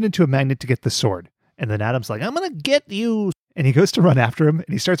turns it into a magnet to get the sword. And then Adam's like, I'm going to get you. And he goes to run after him, and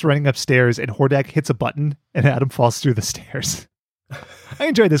he starts running upstairs, and Hordak hits a button, and Adam falls through the stairs. I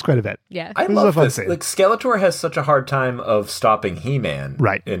enjoyed this quite a bit. Yeah. I love this. Skeletor has such a hard time of stopping He-Man.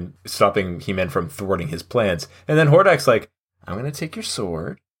 Right. And stopping He-Man from thwarting his plans. And then Hordak's like, I'm going to take your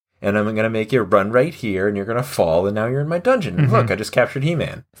sword, and I'm going to make you run right here, and you're going to fall, and now you're in my dungeon. And look, I just captured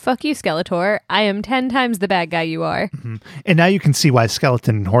He-Man. Fuck you, Skeletor. I am 10 times the bad guy you are. Mm-hmm. And now you can see why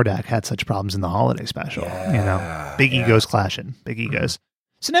Skeleton and Hordak had such problems in the holiday special. Big egos clashing. Big egos.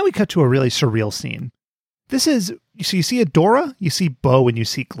 So now we cut to a really surreal scene. This is, so you see Adora, you see Bo, and you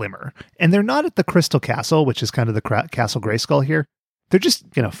see Glimmer. And they're not at the Crystal Castle, which is kind of the Castle Grayskull here. They're just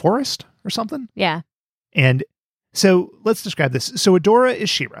in a forest or something. Yeah. And so let's describe this. So Adora is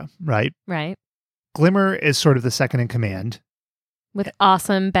She-Ra, right? Right. Glimmer is sort of the second in command. With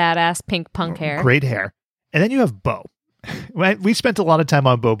awesome, badass pink punk hair. Great hair. And then you have Bo. We spent a lot of time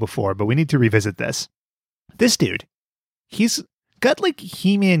on Bo before, but we need to revisit this. This dude, he's got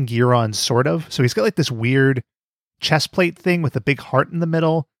He-Man gear on, sort of. So he's got this weird chest plate thing with a big heart in the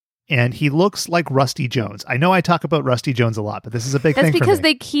middle. And he looks like Rusty Jones. I know I talk about Rusty Jones a lot, but this is a big thing for me. That's because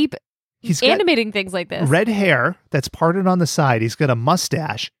they keep animating things like this. Red hair that's parted on the side. He's got a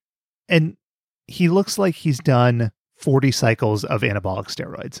mustache. And he looks like he's done 40 cycles of anabolic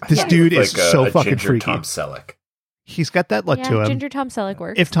steroids. This dude is so fucking freaky. Tom Selleck. he's got that look to him. Ginger Tom Selleck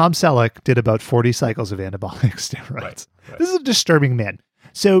works. If Tom Selleck did about 40 cycles of anabolic steroids. Right. This is a disturbing man.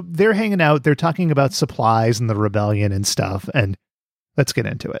 So they're hanging out. They're talking about supplies and the rebellion and stuff. And let's get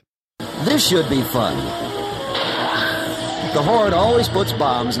into it. This should be fun. The Horde always puts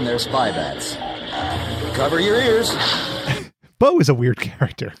bombs in their spy bats. Cover your ears. Bo is a weird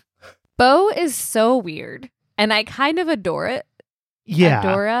character. Bo is so weird. And I kind of adore it. Yeah.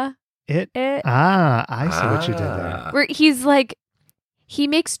 Adora. I see what you did there. Where he's like, he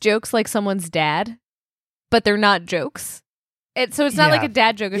makes jokes like someone's dad, but they're not jokes. So it's not like a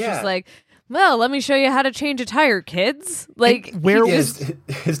dad joke. It's just like, well, let me show you how to change a tire, kids. Like,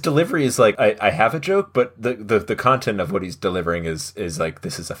 his delivery is like, I have a joke, but the content of what he's delivering is like,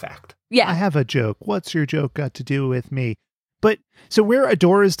 this is a fact. Yeah. I have a joke. What's your joke got to do with me? But so where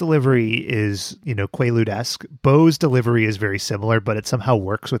Adora's delivery is, Quaalude-esque, Bo's delivery is very similar, but it somehow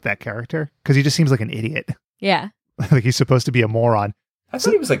works with that character because he just seems like an idiot. Yeah. Like he's supposed to be a moron. I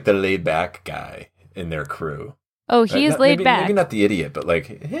thought he was like the laid back guy in their crew. Oh, he is laid back. Maybe not the idiot, but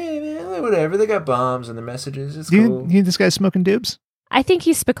like, hey, man, whatever. They got bombs and the messages. It's You cool. think this guy's smoking doobs? I think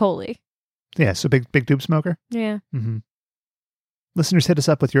he's Spicoli. Yeah, so big doob smoker? Yeah. Mm-hmm. Listeners, hit us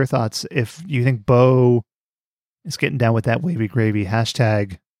up with your thoughts. If you think Bo is getting down with that wavy gravy,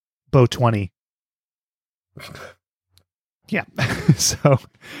 hashtag Bo20. Yeah. So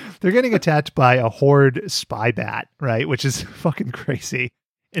they're getting attacked by a Horde spy bat, right? Which is fucking crazy.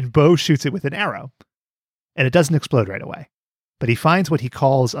 And Bo shoots it with an arrow. And it doesn't explode right away. But he finds what he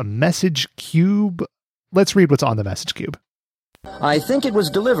calls a message cube. Let's read what's on the message cube. I think it was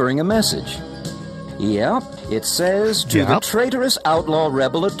delivering a message. Yep, it says to the traitorous outlaw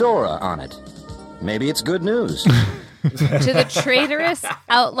rebel Adora on it. Maybe it's good news. To the traitorous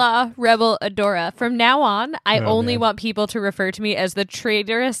outlaw rebel Adora. From now on, I only want people to refer to me as the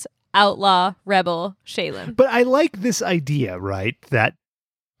traitorous outlaw rebel Shaylin. But I like this idea, right? That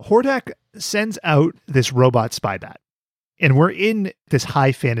Hordak sends out this robot spy bat. And we're in this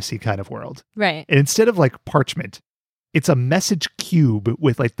high fantasy kind of world. Right. And instead of like parchment, it's a message cube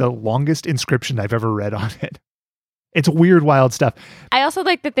with like the longest inscription I've ever read on it. It's weird, wild stuff. I also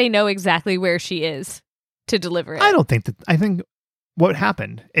like that they know exactly where she is to deliver it. I think what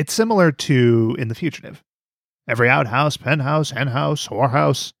happened, it's similar to in The Fugitive. Every outhouse, penthouse, henhouse,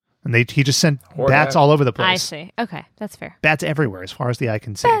 whorehouse. And he just sent bats all over the place. I see. Okay, that's fair. Bats everywhere as far as the eye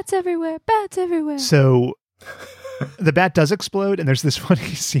can see. Bats everywhere. Bats everywhere. So the bat does explode, and there's this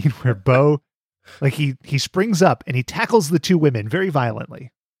funny scene where Bo, like he springs up and he tackles the two women very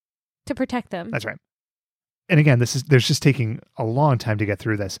violently. To protect them. That's right. And again, there's just taking a long time to get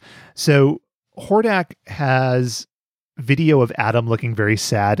through this. So Hordak has video of Adam looking very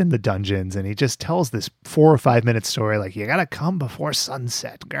sad in the dungeons, and he just tells this 4 or 5 minute story like, you gotta come before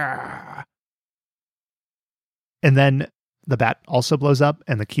sunset. Grr. And then the bat also blows up,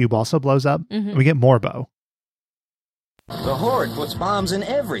 and the cube also blows up, and we get more Bo. The Horde puts bombs in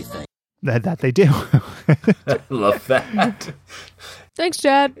everything. That they do. I love that. Thanks,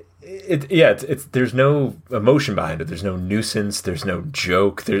 Chad. It's there's no emotion behind it. There's no nuisance. There's no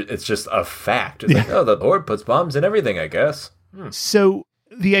joke. It's just a fact. It's like, oh, the Horde puts bombs in everything, I guess. So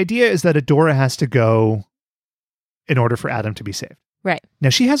the idea is that Adora has to go in order for Adam to be saved. Right. Now,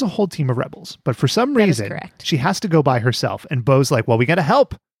 she has a whole team of rebels, but for some reason, she has to go by herself. And Bo's like, well, we got to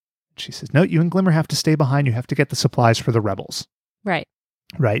help. She says, no, you and Glimmer have to stay behind. You have to get the supplies for the rebels. Right.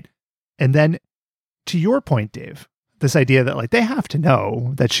 Right. And then to your point, Dave, this idea that like they have to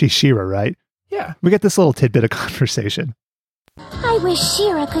know that she's She-Ra, right? Yeah. We get this little tidbit of conversation. I wish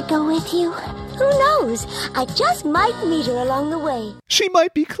She-Ra could go with you. Who knows? I just might meet her along the way. She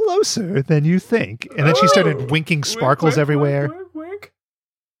might be closer than you think. And then she started winking sparkles everywhere. Wink.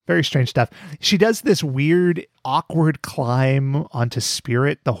 Very strange stuff. She does this weird, awkward climb onto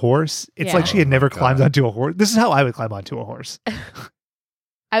Spirit, the horse. It's like she had never climbed onto a horse. This is how I would climb onto a horse.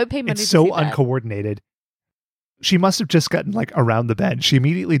 I would pay money it's to so see that. uncoordinated. She must have just gotten like around the bend. She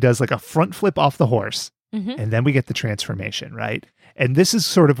immediately does like a front flip off the horse. And then we get the transformation, right? And this is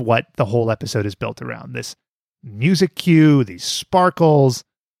sort of what the whole episode is built around. This music cue, these sparkles.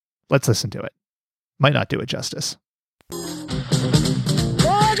 Let's listen to it. Might not do it justice. For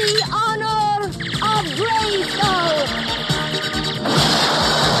the honor of Grayskull!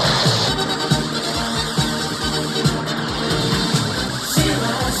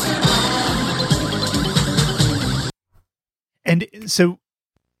 And so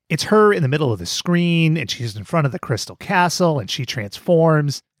it's her in the middle of the screen, and she's in front of the Crystal Castle, and she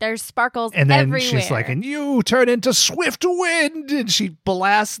transforms. There's sparkles and then everywhere. she's like, and you turn into Swift Wind, and she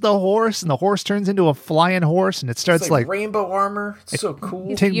blasts the horse, and the horse turns into a flying horse, and it starts It's like rainbow armor. It's so cool.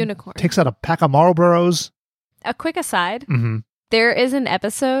 He's a unicorn. Takes out a pack of Marlboros. a quick aside. Mm-hmm. There is an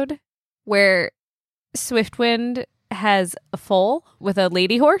episode where Swiftwind has a foal with a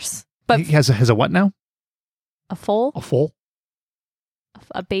lady horse. But He has a what now? a foal? A foal?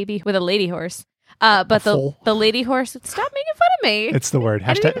 A baby with a lady horse. But foal. the lady horse, stop making fun of me. It's the word.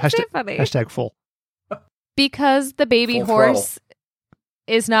 I didn't even say Hashtag, funny. hashtag full. Because the baby Full horse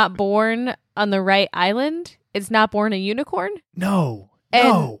is not born on the right island, it's not born a unicorn. No. And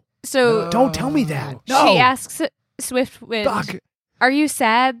No. So Don't tell me that. No. she asks Swiftwind, Fuck. are you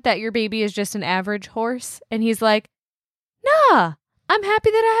sad that your baby is just an average horse? And he's like, nah, I'm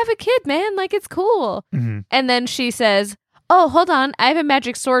happy that I have a kid, man. Like, it's cool. Mm-hmm. And then she says, oh, hold on. I have a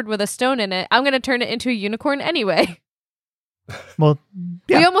magic sword with a stone in it. I'm going to turn it into a unicorn anyway. Well,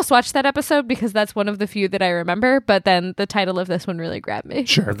 yeah. We almost watched that episode because that's one of the few that I remember. But then the title of this one really grabbed me.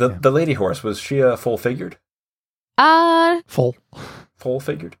 Sure. The lady horse, was she full figured? Full. Full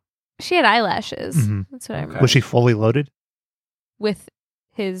figured? She had eyelashes. Mhm. That's what I remember. Was she fully loaded? With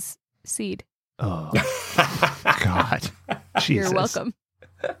his seed. Oh, God. Jesus. You're welcome.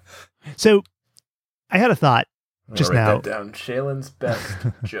 So I had a thought I'm just gonna now write that down. Shaylin's best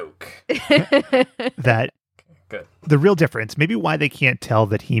joke. that Good. the real difference, maybe why they can't tell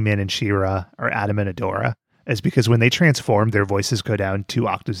that He-Man and She-Ra are Adam and Adora, is because when they transform, their voices go down 2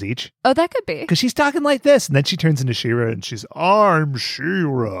 octaves each. Oh, that could be. Because she's talking like this, and then she turns into She-Ra, and she's, I'm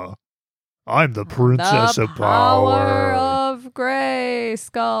She-Ra. I'm the princess The of power. of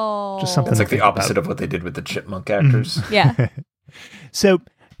Grayskull. Just something It's to like the think opposite about. of what they did with the chipmunk actors. Yeah. So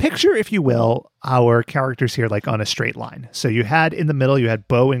picture, if you will, our characters here like on a straight line. So you had in the middle, you had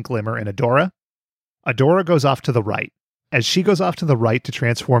Bo and Glimmer and Adora. Adora goes off to the right. As she goes off to the right to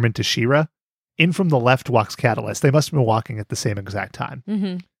transform into She-Ra, in from the left walks Catalyst. They must have been walking at the same exact time.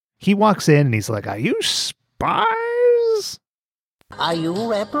 Mm-hmm. He walks in and he's like, are you spies? Are you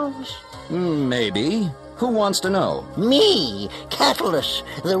rebels? Maybe. Who wants to know? Me, Catalyst,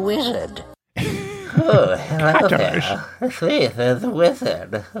 the wizard. Oh, hello Catalyst. there. It's me, the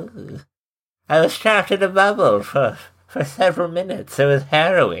wizard. I was trapped in a bubble for several minutes. It was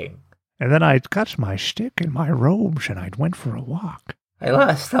harrowing. And then I'd cut my stick and my robes and I'd went for a walk. I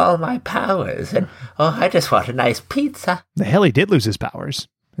lost all my powers, and I just want a nice pizza. The hell, he did lose his powers.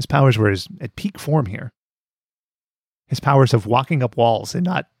 His powers were at peak form here. His powers of walking up walls and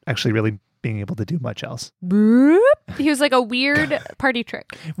not actually really being able to do much else. Boop. He was like a weird party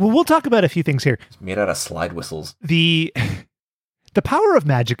trick. Well, we'll talk about a few things here. It's made out of slide whistles. The power of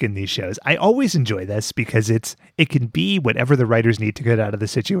magic in these shows, I always enjoy this because it can be whatever the writers need to get out of the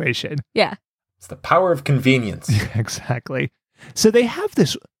situation. Yeah. It's the power of convenience. Exactly. So they have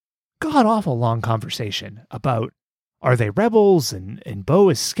this god-awful long conversation about, are they rebels? And Bo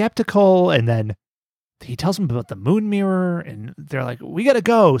is skeptical, and then he tells them about the moon mirror, and they're like, we gotta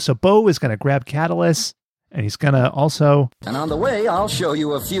go. So Bo is going to grab Catalyst, and he's going to also... And on the way, I'll show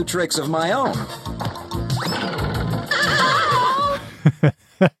you a few tricks of my own.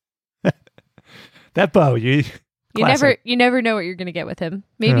 That Bo, you never know what you're gonna get with him.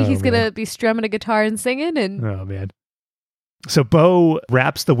 Maybe he's gonna be strumming a guitar and singing, and Oh, man. So Bo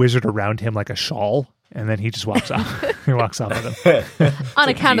wraps the wizard around him like a shawl, and then he just walks off. He walks off with him. on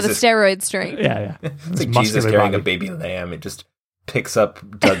account of the steroid strength. Yeah. It's His like Jesus muscular carrying a body. baby lamb. It just picks up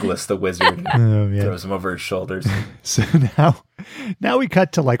Douglas the wizard and Oh, man. throws him over his shoulders. So now we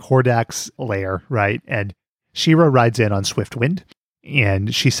cut to like Hordak's lair, right? And She-Ra rides in on Swiftwind,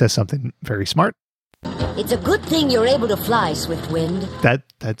 and she says something very smart. It's a good thing you're able to fly, Swiftwind.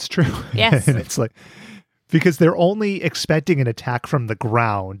 That's true. Yes. And it's like, because they're only expecting an attack from the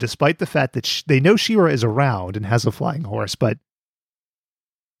ground, despite the fact that they know She-Ra is around and has a flying horse, but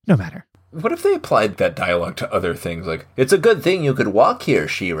no matter. What if they applied that dialogue to other things? Like, it's a good thing you could walk here,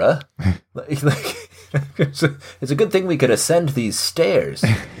 She-Ra. It's a good thing we could ascend these stairs.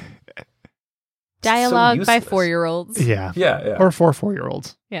 Dialogue by useless. 4-year-olds. Yeah. Yeah. Or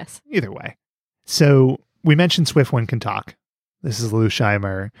 4-year-olds. Yes. Either way. So we mentioned Swiftwind can talk. This is Lou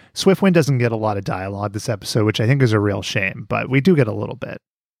Scheimer. Swiftwind doesn't get a lot of dialogue this episode, which I think is a real shame, but we do get a little bit.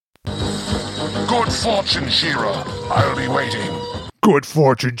 Good fortune, She-Ra. I'll be waiting. Good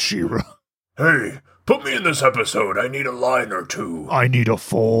fortune, She-Ra. Hey, put me in this episode. I need a line or two. I need a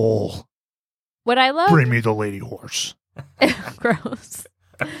foal. What I love... Bring me the lady horse. Gross.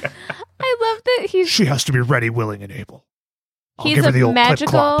 I love that She has to be ready, willing, and able. I'll he's give her a the old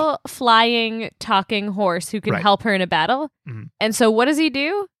magical, clip-clop. flying, talking horse who can Right. help her in a battle. Mhm. And so what does he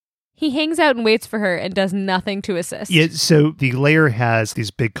do? He hangs out and waits for her and does nothing to assist. Yeah, so the lair has these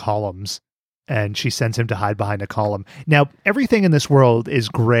big columns, and she sends him to hide behind a column. Now, everything in this world is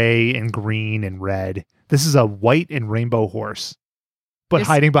gray and green and red. This is a white and rainbow horse. but Just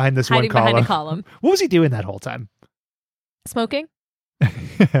hiding behind this hiding one column. behind a column. What was he doing that whole time? Smoking?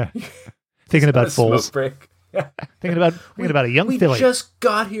 Thinking about Smoke foals. break. Thinking about a young We filly. just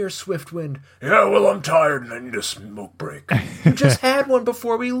got here, Swiftwind. Yeah, well, I'm tired and I need a smoke break. You just had one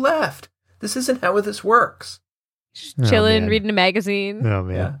before we left. This isn't how this works. Oh, Chilling, man. reading a magazine. Oh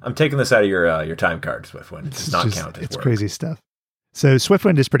man, Yeah, I'm taking this out of your time card, Swiftwind. It does not count as It's work. crazy stuff. So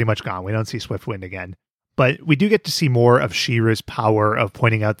Swiftwind is pretty much gone. We don't see Swiftwind again. But we do get to see more of She-Ra's power of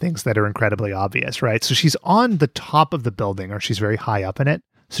pointing out things that are incredibly obvious, right? So she's on the top of the building, or she's very high up in it.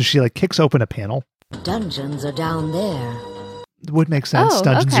 So she like kicks open a panel. Dungeons are down there. Would make sense. Oh,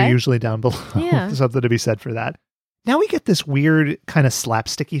 Dungeons okay. are usually down below. Yeah. There's something to be said for that. Now we get this weird kind of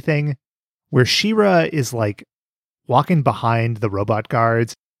slapsticky thing where She-Ra is like walking behind the robot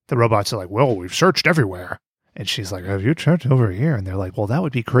guards. The robots are like, well, we've searched everywhere. And she's like, have you checked over here? And they're like, well, that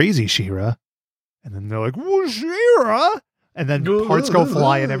would be crazy, She-Ra. And then they're like, well, She-Ra. And then parts go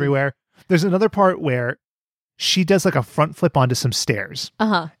flying everywhere. There's another part where she does like a front flip onto some stairs.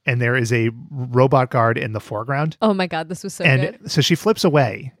 Uh-huh. And there is a robot guard in the foreground. Oh my God, this was so And good. so she flips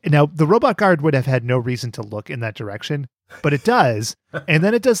away. Now, the robot guard would have had no reason to look in that direction, but it does. And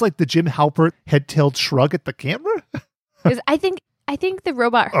then it does like the Jim Halpert head tilt shrug at the camera. 'Cause I think the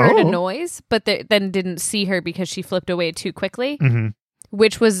robot heard a Oh. noise, but then didn't see her because she flipped away too quickly, Mm-hmm.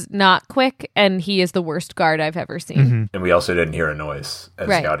 which was not quick. And he is the worst guard I've ever seen. Mm-hmm. And we also didn't hear a noise as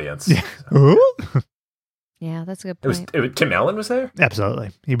Right. the audience. Yeah. Oh. Yeah, that's a good It was, point. Tim Allen was there? Absolutely.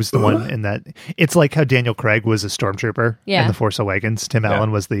 He was the one in that. It's like how Daniel Craig was a stormtrooper Yeah. in The Force Awakens. Tim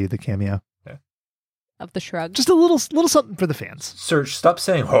Allen was the cameo. Of the shrug. Just a little something for the fans. Serge, stop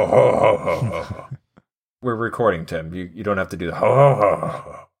saying ho ho ho ho ho ho. We're recording, Tim. You don't have to do the ho ho ho ho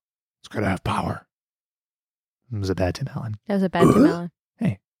ho. It's going to have power. It was a bad Tim Allen. That was a bad Tim Allen.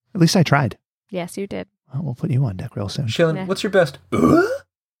 Hey, at least I tried. Yes, you did. Well, we'll put you on deck real soon. Shailen, Yeah. what's your best?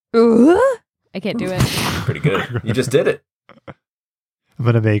 I can't do it. Pretty good. You just did it. I'm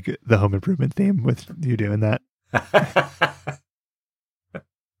going to make the Home Improvement theme with you doing that.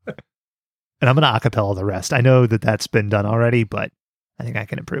 And I'm going to acapella the rest. I know that that's been done already, but I think I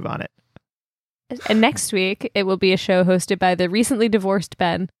can improve on it. And next week, it will be a show hosted by the recently divorced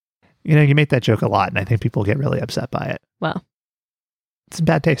Ben. You know, you make that joke a lot, and I think people get really upset by it. Well, It's in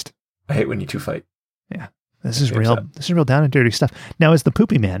bad taste. I hate when you two fight. Yeah. This is Get real. upset. This is real down and dirty stuff. Now, as the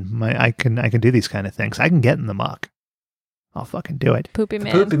poopy man, I can do these kind of things. I can get in the muck. I'll fucking do it. Poopy The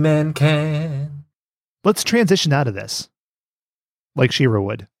Man. poopy man can. Let's transition out of this, like She-Ra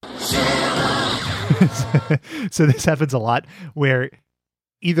would. So this happens a lot, where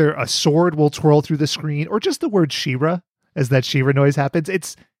either a sword will twirl through the screen, or just the word She-Ra as that She-Ra noise happens.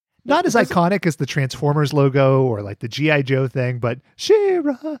 It's not as iconic as the Transformers logo or like the G.I. Joe thing, but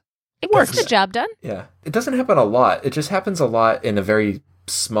She-Ra. It gets the job done. Yeah. It doesn't happen a lot. It just happens a lot in a very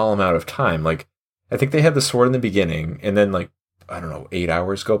small amount of time. Like, I think they had the sword in the beginning, and then, like, I don't know, 8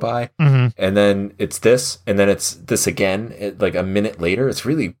 hours go by, Mhm. and then it's this, and then it's this again, like a minute later. It's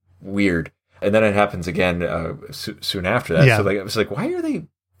really weird. And then it happens again soon after that. Yeah. So, like, I was like, why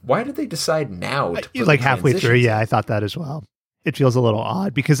did they decide now to put Like the halfway through, transitions yeah, I thought that as well. It feels a little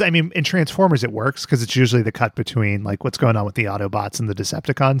odd because, I mean, in Transformers it works because it's usually the cut between like what's going on with the Autobots and the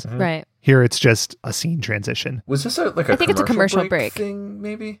Decepticons. Mm-hmm. Right. Here it's just a scene transition. Was this a I think it's a commercial break. thing,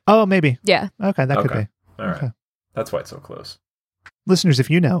 maybe? Oh, maybe. Yeah. Okay, that could Okay. be. All right. Okay. That's why it's so close. Listeners, if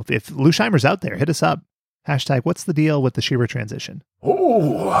you know, if Lou Scheimer's out there, hit us up. Hashtag, what's the deal with the She-Ra transition?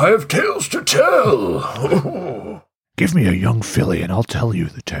 Oh, I have tales to tell. Oh, Give me a young filly and I'll tell you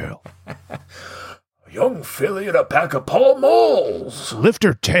the tale. a young filly and a pack of Pall Malls. Lift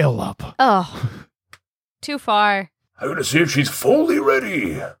her tail up. Oh, too far. I'm going to see if she's fully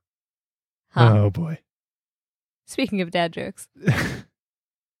ready. Huh. Oh, boy. Speaking of dad jokes.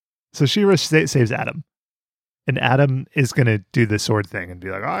 So She-Ra saves Adam. And Adam is going to do the sword thing and be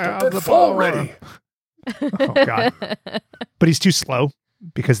like, I have Get the fall power. ready. Oh, God. But he's too slow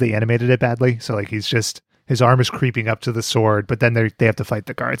because they animated it badly. So like he's just, his arm is creeping up to the sword, but then they have to fight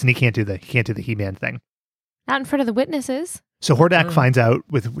the guards and he can't do the He-Man thing. Not in front of the witnesses. So Hordak finds out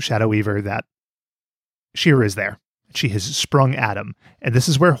with Shadow Weaver that She-Ra is there. She has sprung Adam. And this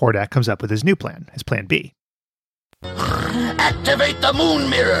is where Hordak comes up with his new plan, his plan B. Activate the moon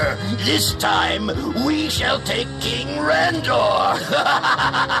mirror. This time, we shall take King Randor.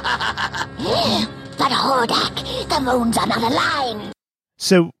 But Hordak, the moons are not aligned.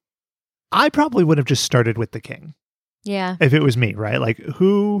 So I probably would have just started with the king Yeah. if it was me, right? Like,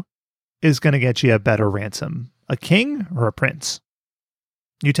 who is going to get you a better ransom? A king or a prince?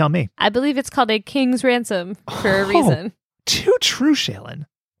 You tell me. I believe it's called a king's ransom for a Oh. reason. Too true, Shailen.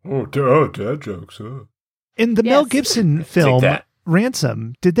 Oh, dad jokes, huh? In the Mel Yes. Gibson Take film, that.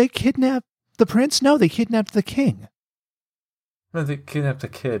 ransom, did they kidnap the prince? No, they kidnapped the king. No, they kidnapped the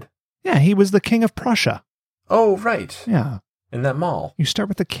kid. Yeah, he was the king of Prussia. Oh, right. Yeah. In that mall. You start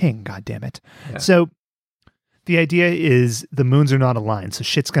with the king, goddammit. Yeah. So the idea is the moons are not aligned, so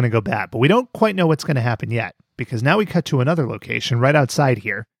shit's going to go bad. But we don't quite know what's going to happen yet, because now we cut to another location right outside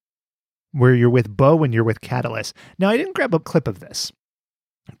here, where you're with Bo and you're with Catalyst. Now, I didn't grab a clip of this,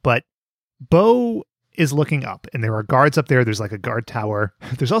 but Bo is looking up, and there are guards up there. There's like a guard tower.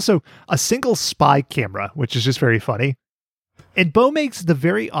 There's also a single spy camera, which is just very funny. And Bo makes the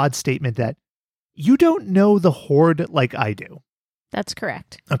very odd statement that you don't know the Horde like I do. That's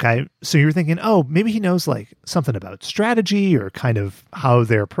correct. Okay. So you're thinking, oh, maybe he knows like something about strategy or kind of how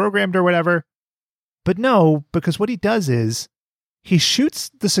they're programmed or whatever. But no, because what he does is he shoots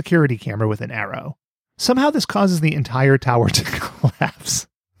the security camera with an arrow. Somehow this causes the entire tower to collapse.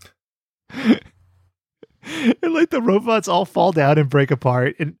 And like the robots all fall down and break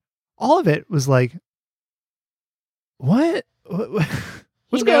apart. And all of it was like, what?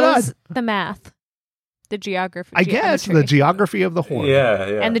 What's going on? The math, the geography. I guess the geography of the Horde.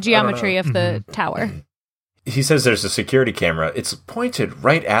 Yeah. And the geometry of the tower. He says there's a security camera. It's pointed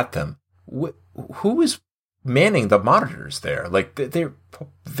right at them. Who is manning the monitors there? Like, they're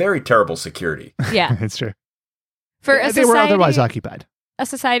very terrible security. Yeah. It's true. For a they were otherwise occupied. A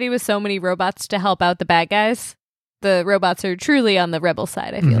society with so many robots to help out the bad guys, the robots are truly on the rebel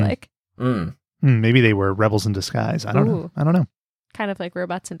side, I feel like. Maybe they were rebels in disguise. I don't know. Kind of like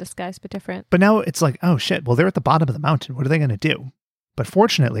robots in disguise, but different. But now it's like, oh shit, well, they're at the bottom of the mountain. What are they going to do? But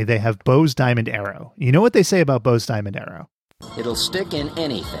fortunately, they have Bo's diamond arrow. You know what they say about Bo's diamond arrow? It'll stick in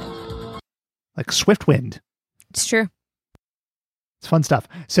anything. Like swift wind. It's true. It's fun stuff.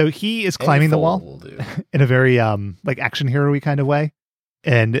 So he is climbing the wall in a very like action hero-y kind of way.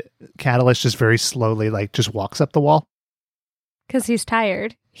 And Catalyst just very slowly like just walks up the wall. Because he's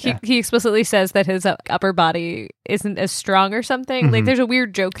tired. He explicitly says that his upper body isn't as strong or something. Mm-hmm. Like there's a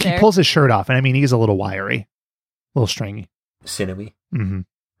weird joke there. He pulls his shirt off. And I mean, he's a little wiry, a little stringy. Sinewy. Mm-hmm.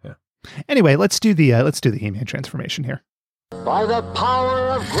 Yeah. Anyway, let's do the He-Man transformation here. By the power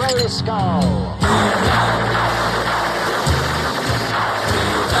of Grayskull.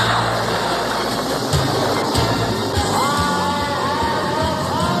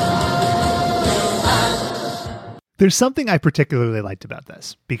 There's something I particularly liked about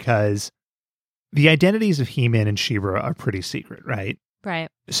this because the identities of He-Man and She-Ra are pretty secret, right? Right.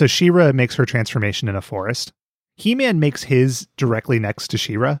 So She-Ra makes her transformation in a forest. He-Man makes his directly next to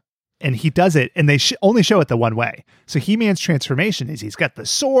She-Ra, and he does it, and they only show it the one way. So He-Man's transformation is he's got the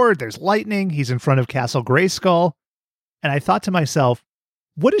sword, there's lightning, he's in front of Castle Grayskull. And I thought to myself,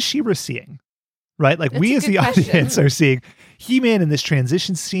 what is She-Ra seeing? Right? Like we as the audience are seeing He-Man in this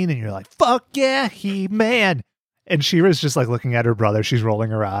transition scene, and you're like, fuck yeah, He-Man. And She-Ra's just like looking at her brother. She's rolling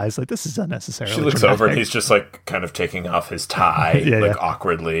her eyes like, this is unnecessarily She looks dramatic. over and he's just like kind of taking off his tie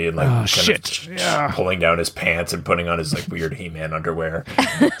awkwardly and like pulling down his pants and putting on his like weird He-Man underwear.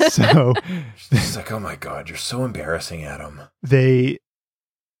 So she's like, oh my God, you're so embarrassing, Adam.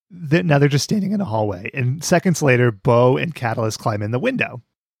 Now they're just standing in a hallway. And seconds later, Bo and Catalyst climb in the window.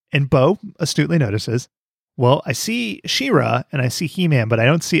 And Bo astutely notices, well, I see She-Ra and I see He-Man, but I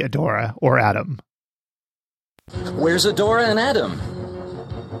don't see Adora or Adam. Where's Adora and Adam?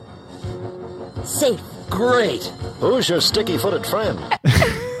 Safe. Great. Who's your sticky-footed friend?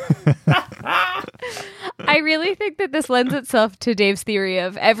 I really think that this lends itself to Dave's theory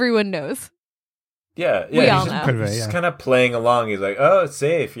of everyone knows. Yeah. We all know. He's kind of playing along. He's like, oh, it's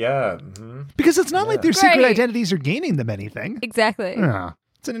safe. Yeah. Mm-hmm. Because it's not like their secret identities are gaining them anything. Exactly. Yeah.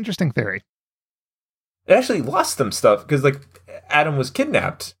 It's an interesting theory. It actually lost them stuff because like Adam was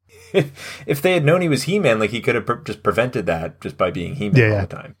kidnapped. If they had known he was He-Man, like he could have just prevented that just by being He-Man all the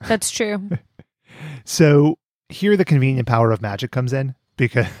time. That's true. So here the convenient power of magic comes in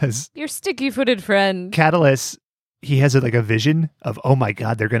because your sticky-footed friend Catalyst, he has like a vision of, oh my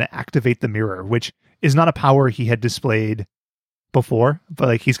God, they're going to activate the mirror, which is not a power he had displayed before, but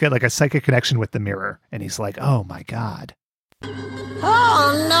like he's got like a psychic connection with the mirror, and he's like, oh my God.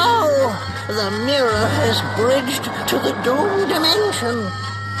 Oh no! The mirror has bridged to the Doom Dimension.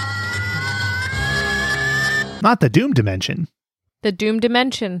 Not the Doom Dimension. The Doom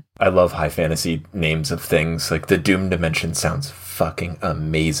Dimension. I love high fantasy names of things. Like the Doom Dimension sounds fucking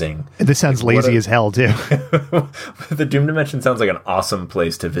amazing. And this sounds lazy as hell too. The Doom Dimension sounds like an awesome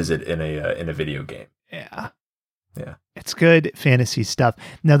place to visit in a video game. Yeah. Yeah. It's good fantasy stuff.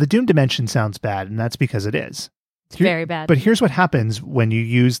 Now the Doom Dimension sounds bad, and that's because it is. It's very bad. But here's what happens when you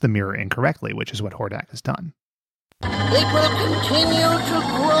use the mirror incorrectly, which is what Hordak has done. It will continue to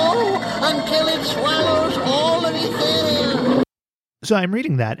grow until it swallows all of Etheria. So I'm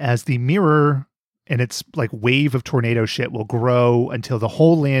reading that as the mirror and its like wave of tornado shit will grow until the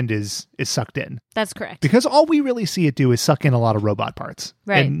whole land is sucked in. That's correct. Because all we really see it do is suck in a lot of robot parts.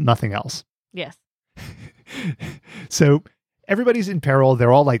 Right. And nothing else. Yes. So everybody's in peril.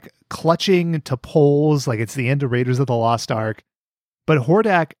 They're all like clutching to poles like it's the end of Raiders of the Lost Ark. But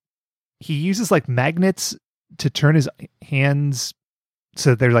Hordak, he uses like magnets to turn his hands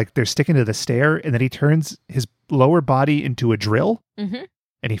so they're sticking to the stair, and then he turns his lower body into a drill, and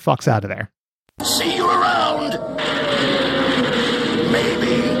he fucks out of there. See you around.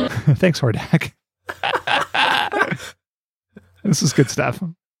 Maybe. Thanks, Hordak. This is good stuff.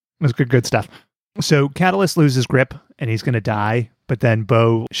 This is good stuff. So Catalyst loses grip, and he's going to die, but then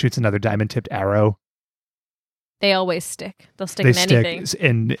Bo shoots another diamond-tipped arrow. They always stick. They'll stick in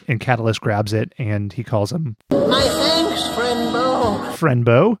anything. And Catalyst grabs it, and he calls him... My thanks, friend Bo. Friend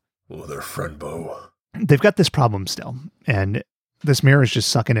Bo. Oh, they're friend Bo. They've got this problem still, and this mirror is just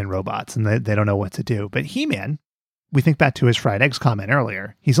sucking in robots, and they don't know what to do. But He-Man, we think back to his fried eggs comment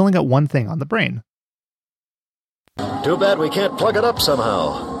earlier, he's only got one thing on the brain. Too bad we can't plug it up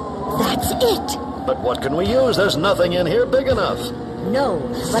somehow. That's it. But what can we use? There's nothing in here big enough. No,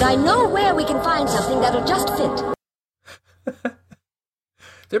 but I know where we can find something that'll just fit.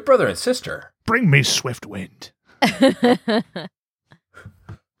 They're brother and sister. Bring me Swiftwind.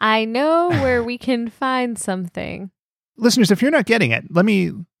 I know where we can find something. Listeners, if you're not getting it, let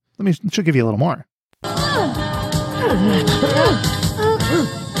me should give you a little more.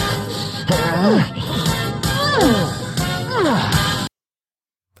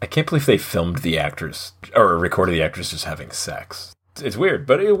 I can't believe they filmed the actors or recorded the actors just having sex. It's weird,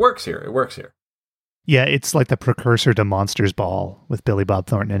 but it works here. It works here. Yeah, it's like the precursor to Monsters Ball with Billy Bob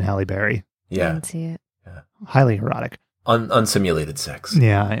Thornton and Halle Berry. Yeah. I didn't see it. Yeah. Highly erotic. Unsimulated sex.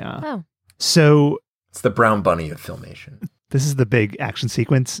 Yeah. Oh. So it's the Brown Bunny of Filmation. This is the big action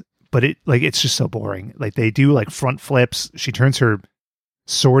sequence, but it's just so boring. Like they do like front flips. She turns her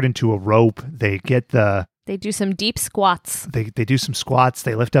sword into a rope. They do some deep squats. They do some squats.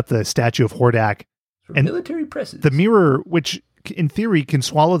 They lift up the statue of Hordak. And military presses. The mirror, which in theory can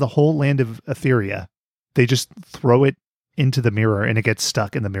swallow the whole land of Etheria, they just throw it into the mirror and it gets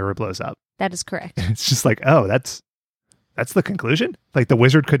stuck and the mirror blows up. That is correct. It's just like, oh, that's the conclusion? Like the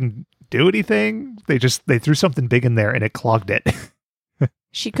wizard couldn't do anything? They threw something big in there and it clogged it.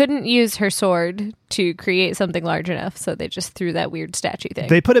 She couldn't use her sword to create something large enough, so they just threw that weird statue thing.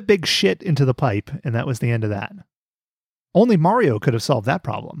 They put a big shit into the pipe, and that was the end of that. Only Mario could have solved that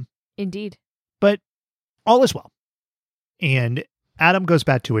problem. Indeed. But all is well. And Adam goes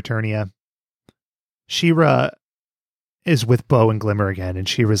back to Eternia. She-Ra is with Bo and Glimmer again, and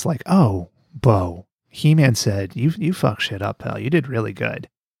She-Ra's like, oh, Bo, He-Man said, you fucked shit up, pal. You did really good.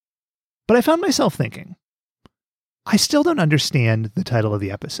 But I found myself thinking, I still don't understand the title of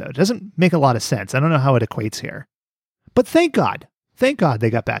the episode. It doesn't make a lot of sense. I don't know how it equates here. But thank God they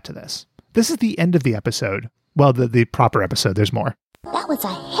got back to this. This is the end of the episode. Well, the proper episode. There's more. That was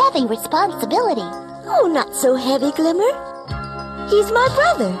a heavy responsibility. Oh, not so heavy, Glimmer. He's my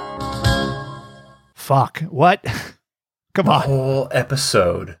brother. Fuck. What? Come on. The whole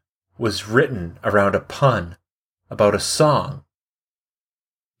episode was written around a pun about a song.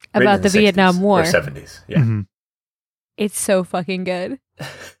 About the Vietnam War. Or 70s, yeah. Mm-hmm. It's so fucking good.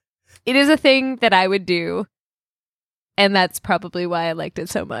 It is a thing that I would do, and that's probably why I liked it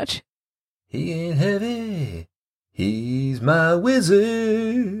so much. He ain't heavy. He's my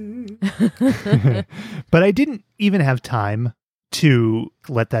wizard. But I didn't even have time to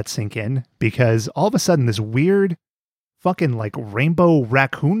let that sink in because all of a sudden this weird fucking like rainbow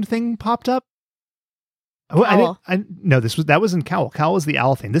raccoon thing popped up. Oh, that wasn't Cowl. Cowl was the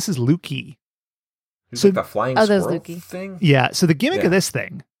owl thing. This is Lukey. So like the flying squirrel thing? Yeah. So the gimmick of this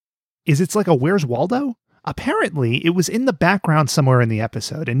thing is it's like a Where's Waldo? Apparently it was in the background somewhere in the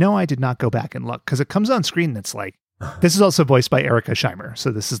episode. And no, I did not go back and look because it comes on screen. That's like, this is also voiced by Erica Scheimer. So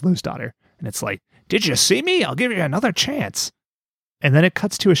this is Lou's daughter. And it's like, did you see me? I'll give you another chance. And then it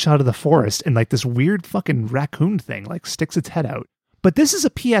cuts to a shot of the forest and like this weird fucking raccoon thing like sticks its head out. But this is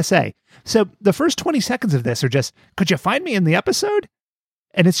a PSA. So the first 20 seconds of this are just, could you find me in the episode?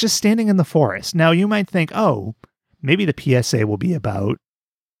 And it's just standing in the forest. Now you might think, oh, maybe the PSA will be about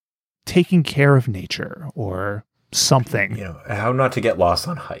taking care of nature or something. You know, how not to get lost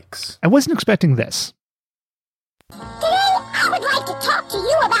on hikes. I wasn't expecting this. Today, I would like to talk to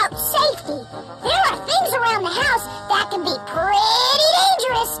you about safety. There are things around the house that can be pretty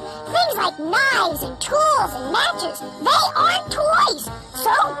dangerous. Things like knives and tools and matches. They aren't toys,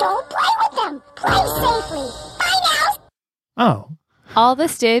 so don't play with them. Play safely. Bye now. Oh. All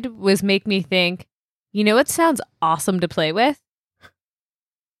this did was make me think, you know what sounds awesome to play with?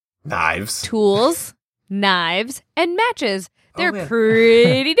 Knives. tools, knives, and matches. They're man.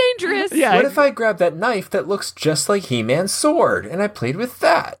 pretty dangerous. What if I grabbed that knife that looks just like He-Man's sword and I played with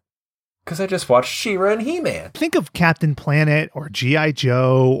that? Because I just watched She-Ra and He-Man. Think of Captain Planet or G.I.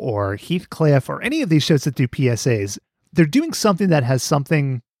 Joe or Heathcliff or any of these shows that do PSAs. They're doing something that has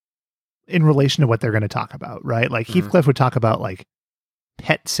something in relation to what they're going to talk about, right? Like Heathcliff would talk about like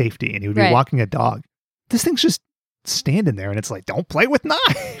pet safety and he would be walking a dog. This thing's just standing there and it's like, don't play with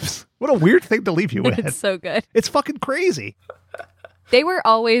knives. What a weird thing to leave you with. It's so good. It's fucking crazy. They were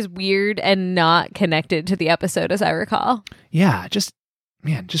always weird and not connected to the episode, as I recall. Yeah, just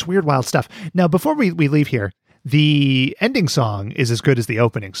weird, wild stuff. Now, before we leave here, the ending song is as good as the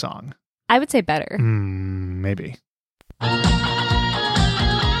opening song. I would say better. Maybe.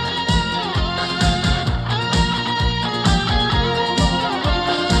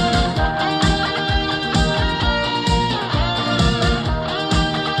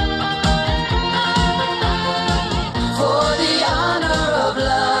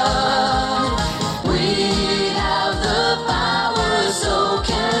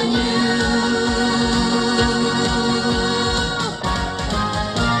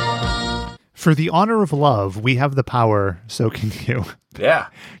 For the honor of love, we have the power, so can you. Yeah.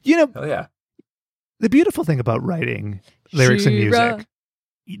 Hell yeah. The beautiful thing about writing lyrics and music,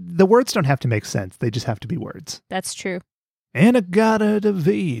 the words don't have to make sense. They just have to be words. That's true. Anagata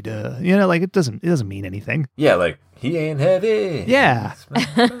Davida. Like it doesn't mean anything. Yeah, like, he ain't heavy. Yeah.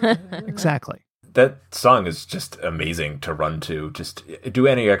 Exactly. That song is just amazing to run to. Just do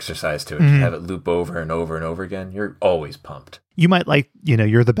any exercise to it. Just have it loop over and over and over again. You're always pumped. You might like,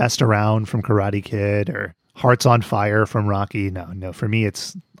 You're the Best Around from Karate Kid or Hearts on Fire from Rocky. No. For me,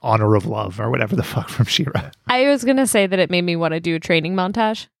 it's Honor of Love or whatever the fuck from She-Ra. I was going to say that it made me want to do a training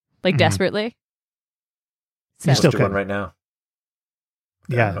montage, like desperately. So. You still do could. one right now.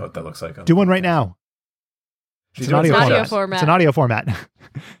 Yeah. I don't know what that looks like. Do one right now. It's an audio format. It's an audio format.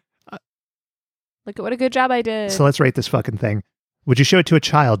 Look at what a good job I did. So let's rate this fucking thing. Would you show it to a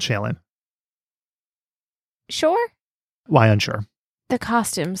child, Shaylin? Sure. Why unsure? The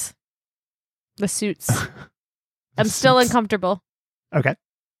costumes. The suits. I'm still uncomfortable. Okay.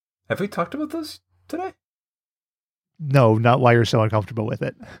 Have we talked about those today? No, not why you're so uncomfortable with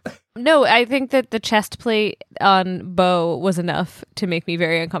it. No, I think that the chest plate on Bo was enough to make me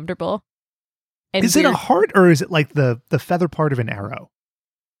very uncomfortable. And is it a heart or is it like the feather part of an arrow?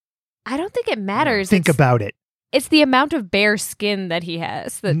 I don't think it matters. Think about it. It's the amount of bare skin that he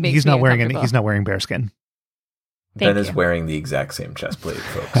has that makes he's me not wearing uncomfortable. He's not wearing bare skin. Ben is wearing the exact same chest plate,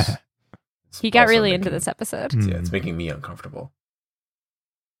 folks. He got really into this episode. Yeah, it's making me uncomfortable.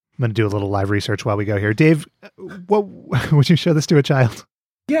 I'm going to do a little live research while we go here. Dave, what would you show this to a child?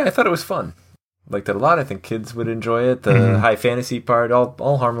 Yeah, I thought it was fun. Liked it a lot. I think kids would enjoy it. The high fantasy part,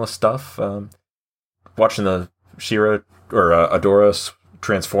 all harmless stuff. Watching the She-Ra or Adora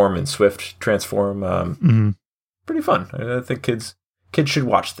transform and Swift transform, pretty fun. I think kids should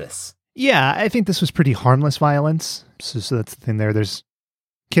watch this. Yeah, I think this was pretty harmless violence. So that's the thing there.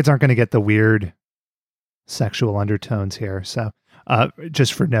 Kids aren't going to get the weird sexual undertones here. So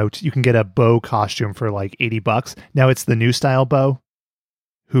just for note, you can get a Bo costume for like $80. Now it's the new style Bo,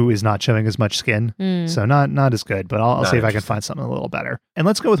 who is not showing as much skin. So not as good, but I'll see if I can find something a little better. And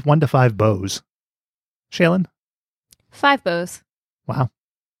let's go with 1 to 5 bows. Shaylin? 5 bows. Wow.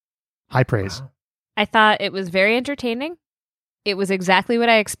 High praise. I thought it was very entertaining. It was exactly what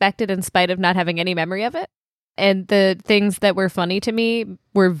I expected in spite of not having any memory of it. And the things that were funny to me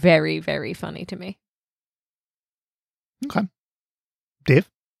were very, very funny to me. Okay. Dave?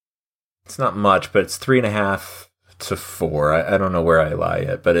 It's not much, but it's 3.5 to 4. I don't know where I lie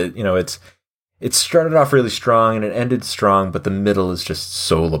yet, but it started off really strong and it ended strong, but the middle is just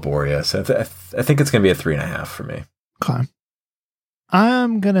so laborious. I think it's going to be a 3.5 for me. Okay.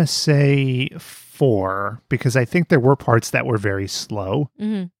 I'm going to say 4 because I think there were parts that were very slow,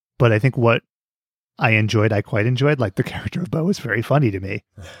 but I think what I quite enjoyed, like the character of Bo is very funny to me.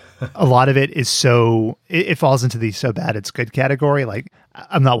 A lot of it is it falls into the so bad it's good category. Like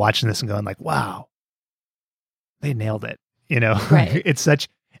I'm not watching this and going like, wow, they nailed it. Right. It's such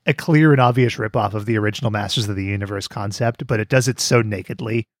a clear and obvious ripoff of the original Masters of the Universe concept, but it does it so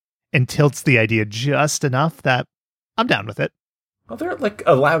nakedly and tilts the idea just enough that I'm down with it. Well, they're like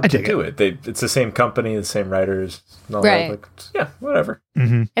allowed to do it. It's the same company, the same writers. Right. Yeah, whatever.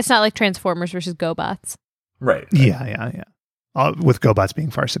 It's not like Transformers versus GoBots. Right. Yeah. With GoBots being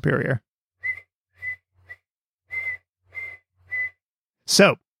far superior.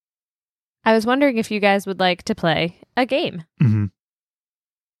 So. I was wondering if you guys would like to play a game. Mm-hmm.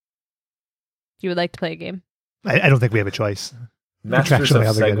 You would like to play a game? I don't think we have a choice. Masters of Contractually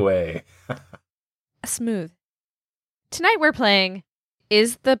obligated. Segway. Smooth. Tonight we're playing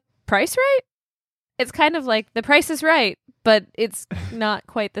Is the Price Right? It's kind of like The Price is Right, but it's not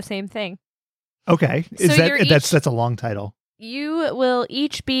quite the same thing. Okay. So you're That's a long title. You will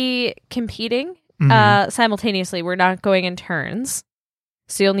each be competing Mhm. simultaneously. We're not going in turns.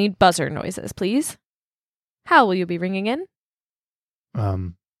 So you'll need buzzer noises, please. How will you be ringing in?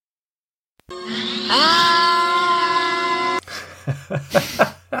 Mine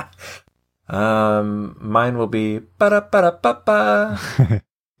will be ba-da-ba-da-ba-ba.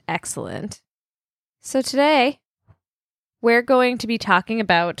 Excellent. So today, we're going to be talking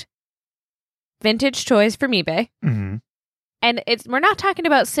about vintage toys from eBay. Mm-hmm. And we're not talking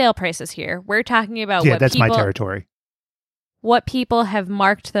about sale prices here. We're talking about Yeah, what that's people, my territory. What people have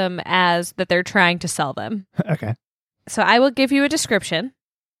marked them as that they're trying to sell them. Okay. So I will give you a description,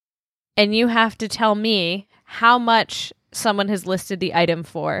 and you have to tell me how much someone has listed the item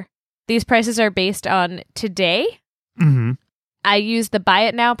for. These prices are based on today. Mm-hmm. I used the buy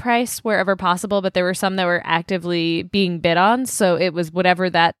it now price wherever possible, but there were some that were actively being bid on, so it was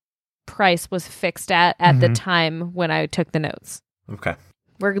whatever that price was fixed at the time when I took the notes. Okay.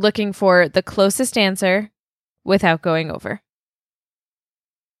 We're looking for the closest answer without going over.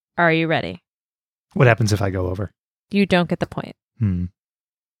 Are you ready? What happens if I go over? You don't get the point.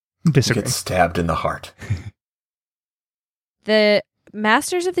 Disagree. Get stabbed in the heart. The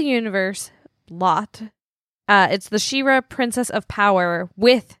Masters of the Universe lot. It's the She-Ra Princess of Power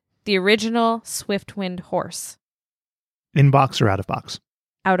with the original Swiftwind horse. In box or out of box?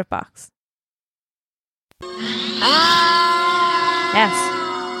 Out of box. Yes.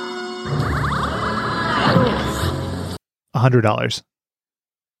 $100.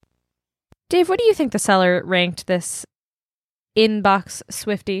 Dave, what do you think the seller ranked this in-box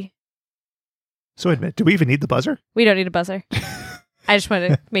Swiftie? So admit, do we even need the buzzer? We don't need a buzzer. I just want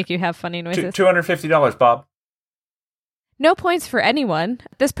to make you have funny noises. $250, Bob. No points for anyone.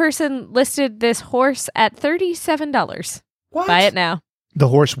 This person listed this horse at $37. What? Buy it now. The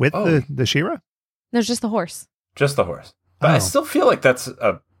horse with the She-Ra? No, it's just the horse. Just the horse. But I still feel like that's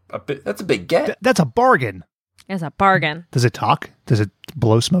a big get. That's a bargain. It's a bargain. Does it talk? Does it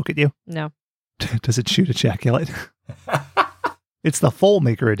blow smoke at you? No. Does it shoot ejaculate? It's the Foal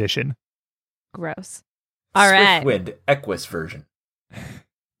Maker edition. Gross. All right. Swiftwind Equus version.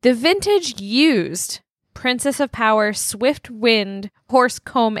 The vintage used Princess of Power Swiftwind horse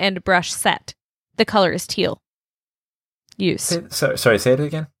comb and brush set. The color is teal. Used. Sorry, say it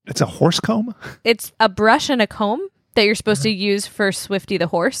again. It's a horse comb? It's a brush and a comb that you're supposed to use for Swiftie the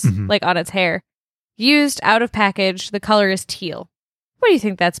horse, like on its hair. Used out of package. The color is teal. What do you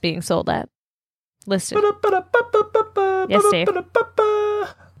think that's being sold at? Listed. Yes, Dave.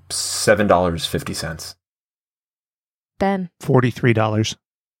 $7.50. Ben. $43.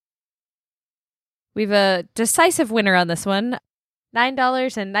 We've a decisive winner on this one.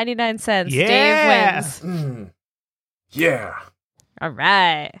 $9.99. Yeah. Dave wins. Yeah. All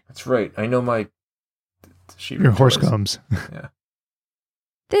right. That's right. I know my... Your horse combs. Yeah.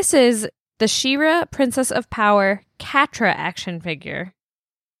 This is the She-Ra Princess of Power Catra action figure,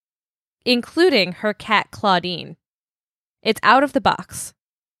 including her cat Claudine. It's out of the box.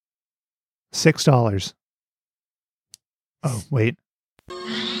 $6. Oh, wait.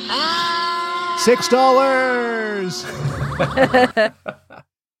 $6.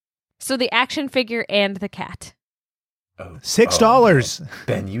 So the action figure and the cat. $6.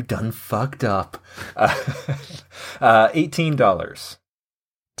 Ben, you done fucked up. $18.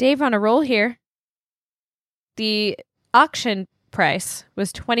 Dave on a roll here. The auction price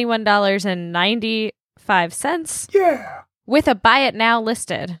was $21.95. Yeah. With a buy it now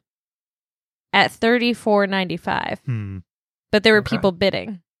listed at $34.95. But there were people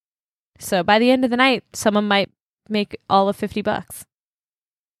bidding. So by the end of the night, someone might make all of $50.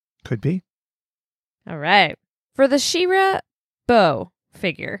 Could be. All right. For the She-Ra Bow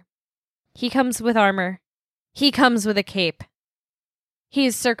figure, he comes with armor. He comes with a cape.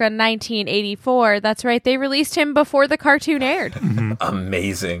 He's circa 1984. That's right. They released him before the cartoon aired.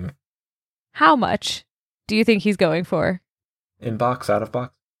 Amazing. How much do you think he's going for? In box, out of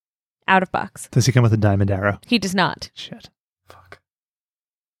box? Out of box. Does he come with a diamond arrow? He does not. Shit. Fuck.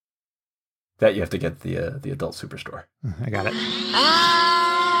 That you have to get the adult superstore. I got it. All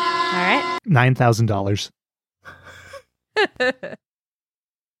right. $9,000.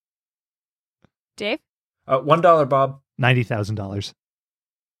 Dave? $1, Bob. $90,000.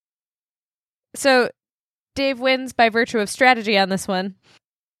 So Dave wins by virtue of strategy on this one.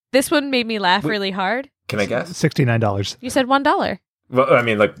 This one made me laugh really hard. Can I guess? $69. You said $1. Well, I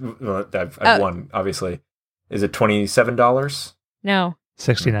mean, I've won, obviously. Is it $27? No.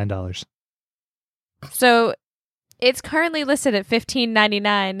 $69. So it's currently listed at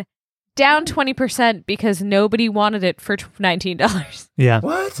 $15.99, down 20% because nobody wanted it for $19. Yeah.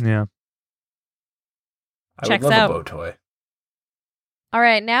 What? Yeah. I Checks would love out. a bow toy All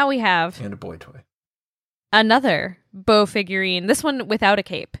right, now we have and a boy toy. another bow figurine. This one without a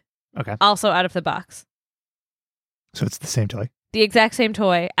cape. Okay. Also out of the box. So it's the same toy. The exact same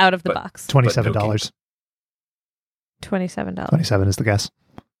toy out of the But- box. $27. $27. 27 is the guess.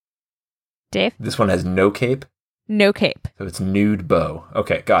 Dave? This one has no cape, No cape. so it's nude bow.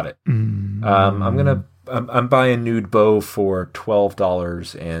 Okay, got it. Mm. I'm buying nude bow for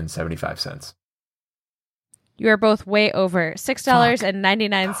 $12.75. You are both way over.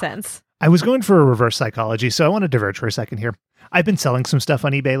 $6.99. I was going for a reverse psychology, so I want to diverge for a second here. I've been selling some stuff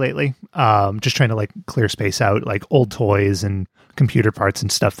on eBay lately, just trying to like clear space out, like old toys and computer parts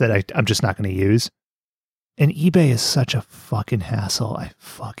and stuff that I'm just not going to use. And eBay is such a fucking hassle. I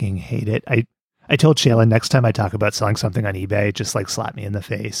fucking hate it. I told Shaylin next time I talk about selling something on eBay, just like slap me in the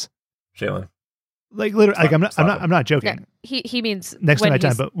face. Shaylin. Like literally, like I'm not joking. Yeah, he means Next time I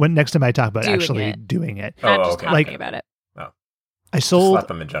talk about doing actually it. doing it. Not just okay. talking Like- about it. I sold slap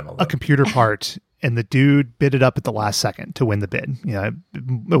them in general, a though. computer part and the dude bid it up at the last second to win the bid. You know,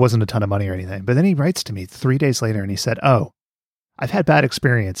 it wasn't a ton of money or anything. But then he writes to me 3 days later and he said, "Oh, I've had bad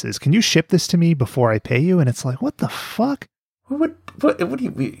experiences. Can you ship this to me before I pay you?" And it's like, what the fuck? What do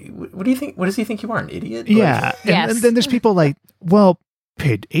you think? What does he think you are, an idiot? Yeah. Like, And then there's people like, well,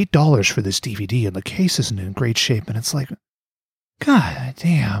 paid $8 for this DVD and the case isn't in great shape. And it's like, God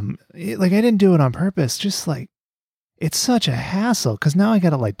damn. Like, I didn't do it on purpose. Just like, it's such a hassle because now I got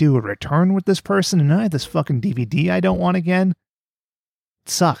to like do a return with this person and I have this fucking DVD I don't want again.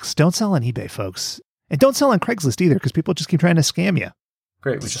 It sucks. Don't sell on eBay, folks. And don't sell on Craigslist either because people just keep trying to scam you.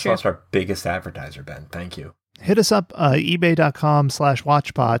 Great. We just lost our biggest advertiser, Ben. Thank you. Hit us up,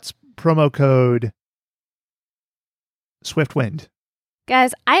 ebay.com/watchpots, promo code SwiftWind.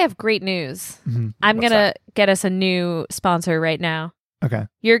 Guys, I have great news. Mhm. I'm What's going to get us a new sponsor right now. Okay.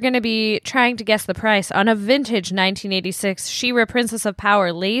 You're going to be trying to guess the price on a vintage 1986 She-Ra Princess of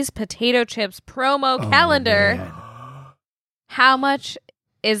Power Lay's Potato Chips promo calendar. man. How much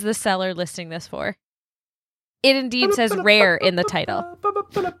is the seller listing this for? It indeed says rare in the title.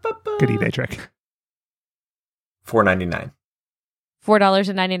 Good eBay trick. $4.99.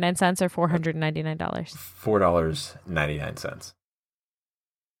 $4.99 or $499. $4.99.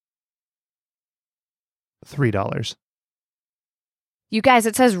 $3. You guys,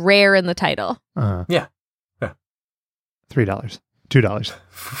 it says rare in the title. Yeah. $3. $2.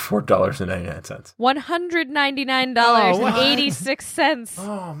 $4.99. $199.86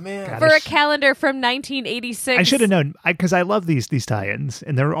 Oh man! for a calendar from 1986. I should have known because I love these tie-ins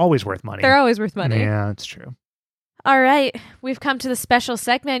and they're always worth money. They're always worth money. Yeah, it's true. All right, we've come to the special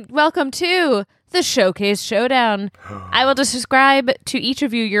segment. Welcome to the Showcase Showdown. I will describe to each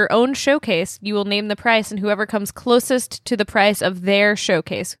of you your own showcase. You will name the price, and whoever comes closest to the price of their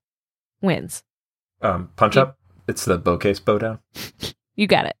showcase wins. Punch up. It's the Bowcase Bowdown. You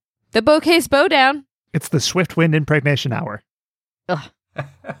got it. The Bowcase Bowdown. It's the Swift Wind Impregnation Hour. Ugh.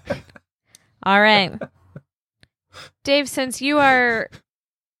 All right. Dave, since you are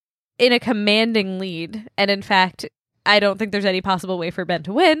in a commanding lead, and in fact, I don't think there's any possible way for Ben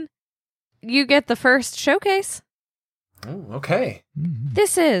to win, you get the first showcase. Oh, okay.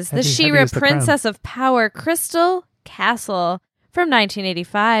 This is the Heavy She-Ra is the crown. Princess of Power Crystal Castle from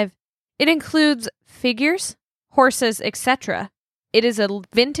 1985. It includes figures, horses, etc. It is a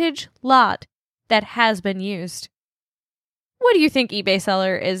vintage lot that has been used. What do you think eBay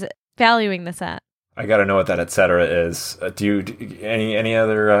seller is valuing this at? I gotta know what that etc. is. Any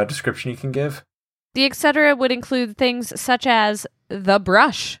other description you can give? The etc. would include things such as the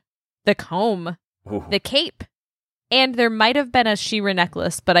brush, the comb, Ooh. the cape, and there might have been a She-Ra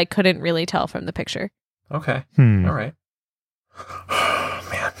necklace, but I couldn't really tell from the picture. Okay. Hmm. All right.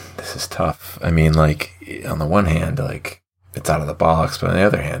 Man, this is tough. I mean, like, on the one hand, like, it's out of the box, but on the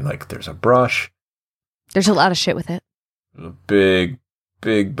other hand, like, there's a brush, There's a lot of shit with it. a big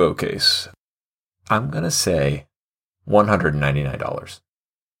bow case. I'm gonna say $199.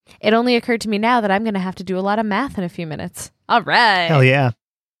 It only occurred to me now that I'm going to have to do a lot of math in a few minutes. All right. Hell yeah.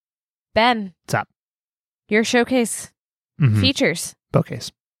 Ben. What's up? Your showcase features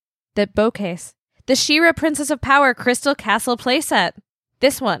Bowcase. the Bowcase. The She-Ra Princess of Power Crystal Castle playset.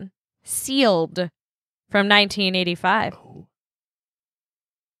 This one. Sealed. From 1985.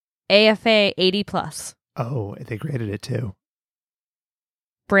 AFA 80+. Oh, they graded it too.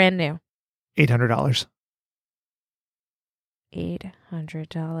 Brand new. $800.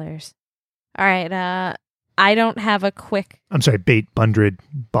 $800. All right. I don't have a quick. I'm sorry, Bait Bundred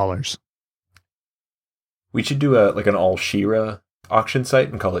Ballers. We should do an all She-Ra auction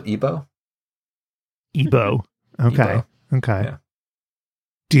site and call it Ebo. Ebo. Okay. Ebo. Okay. Yeah.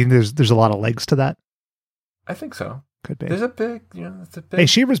 Do you think there's a lot of legs to that? I think so. Could be. There's a big, Hey,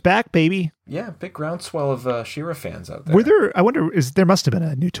 She-Ra's back, baby. Yeah, big groundswell of She-Ra fans out there. Were there? I wonder. There must have been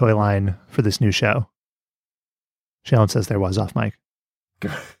a new toy line for this new show. Shallon says there was off mic.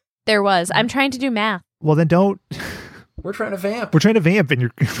 There was. I'm trying to do math. Well, then don't. We're trying to vamp. We're trying to vamp, and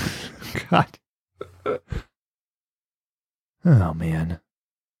you're. God. Oh man.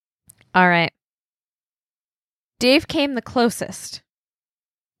 All right. Dave came the closest.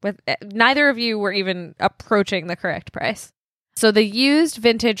 With neither of you were even approaching the correct price. So the used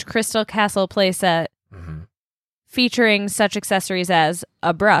vintage Crystal Castle playset featuring such accessories as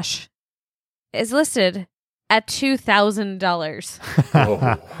a brush is listed at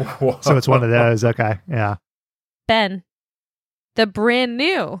 $2,000. So it's one of those. Okay. Yeah. Ben, the brand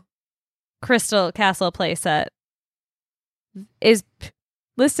new Crystal Castle playset is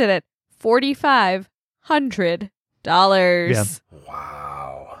listed at $4,500. Yeah.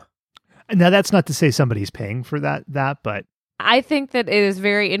 Now that's not to say somebody's paying for that, but I think that it is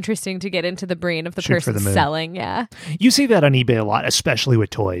very interesting to get into the brain of the person selling. Yeah. You see that on eBay a lot, especially with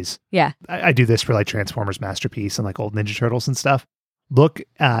toys. Yeah. I do this for like Transformers Masterpiece and like old Ninja Turtles and stuff. Look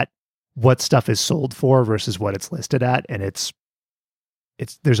at what stuff is sold for versus what it's listed at. And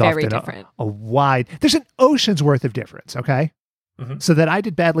there's very often different. There's an ocean's worth of difference. Okay. Mm-hmm. So that I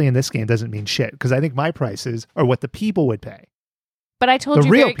did badly in this game doesn't mean shit, because I think my prices are what the people would pay. But I told you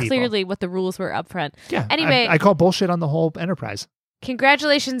very clearly what the rules were up front. Yeah. Anyway, I call bullshit on the whole enterprise.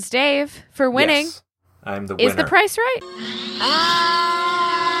 Congratulations, Dave, for winning. Yes, I'm the winner. Is the price right?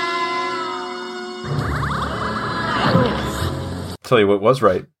 Tell you what was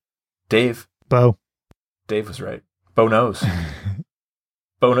right. Dave. Bo. Dave was right. Bo knows.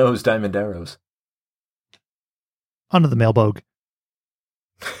 Bo knows diamond arrows. Onto the mailbag.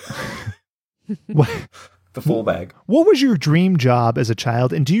 What? The full bag. What was your dream job as a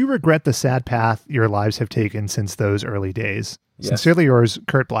child, and do you regret the sad path your lives have taken since those early days? Yes. Sincerely yours,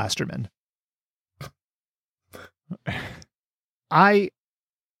 Kurt Blasterman. I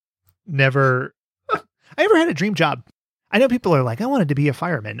never had a dream job. I know people are like, I wanted to be a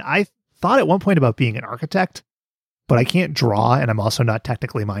fireman. I thought at one point about being an architect, but I can't draw, and I'm also not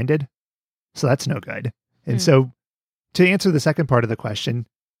technically minded. So that's no good. And so to answer the second part of the question,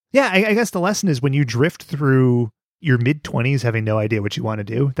 yeah, I guess the lesson is when you drift through your mid-20s having no idea what you want to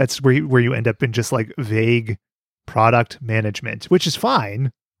do, that's where you end up in just like vague product management, which is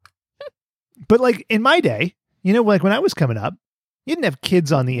fine. But like in my day, like when I was coming up, you didn't have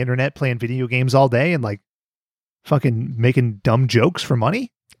kids on the internet playing video games all day and like fucking making dumb jokes for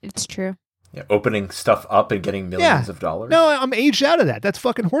money. It's true. Yeah, opening stuff up and getting millions of dollars. No, I'm aged out of that. That's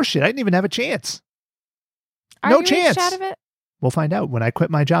fucking horseshit. I didn't even have a chance. Are you aged out of it? We'll find out when I quit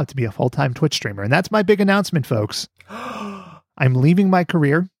my job to be a full-time Twitch streamer. And that's my big announcement, folks. I'm leaving my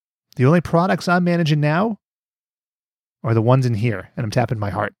career. The only products I'm managing now are the ones in here. And I'm tapping my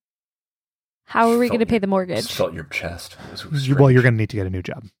heart. How are we going to pay the mortgage? Just felt your chest. Well, you're going to need to get a new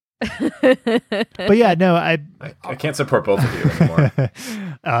job. But yeah, no, I can't support both of you anymore.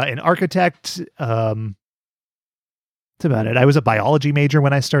 An architect. That's about it. I was a biology major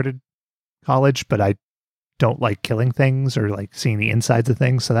when I started college, but I don't like killing things or like seeing the insides of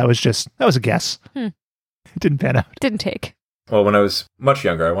things. So that was a guess. It didn't pan out. Didn't take. Well, when I was much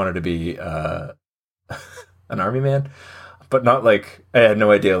younger, I wanted to be an army man, but not like, I had no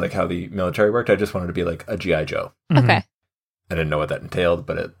idea like how the military worked. I just wanted to be like a G.I. Joe. Okay. I didn't know what that entailed,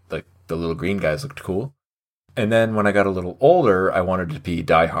 but like the little green guys looked cool. And then when I got a little older, I wanted to be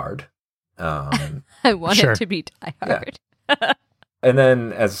Die Hard. I wanted to be Die Hard. Yeah. And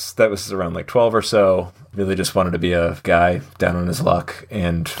then as that was around like 12 or so, really just wanted to be a guy down on his luck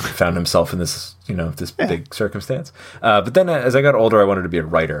and found himself in this, this big circumstance. But then as I got older, I wanted to be a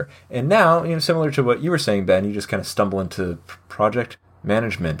writer. And now, similar to what you were saying, Ben, you just kind of stumble into project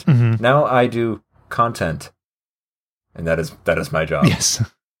management. Mm-hmm. Now I do content. And that is my job. Yes.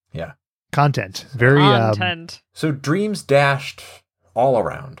 Yeah. Content. Very content. So dreams dashed all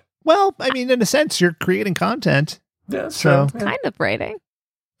around. Well, I mean, in a sense, you're creating content. Yeah, so kind of writing.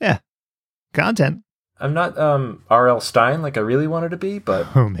 Yeah. Content. I'm not R.L. Stein like I really wanted to be, but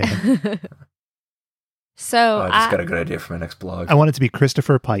oh man. So I just got a good idea for my next blog. I want it to be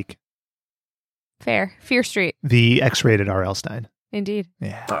Christopher Pike. Fair. Fear Street. The X-rated R.L. Stein. Indeed.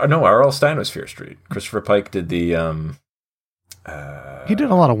 Yeah. No, R.L. Stein was Fear Street. Christopher Pike did the he did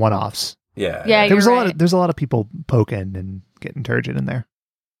a lot of one-offs. Yeah. Yeah. There's a lot of people poking and getting turgid in there.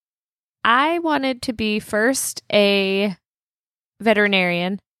 I wanted to be first a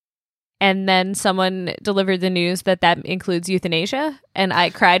veterinarian, and then someone delivered the news that includes euthanasia, and I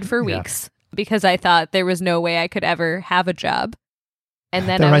cried for weeks because I thought there was no way I could ever have a job. And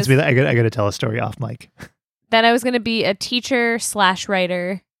then that reminds me that I got to tell a story off mic. Then I was going to be a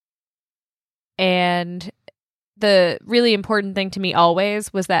teacher/writer, and the really important thing to me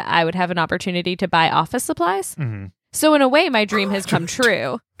always was that I would have an opportunity to buy office supplies. Mm-hmm. So in a way, my dream has come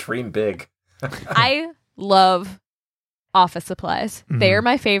true. Dream big. I love office supplies. Mm-hmm. They are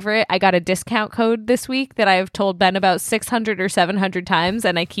my favorite. I got a discount code this week that I've told Ben about 600 or 700 times,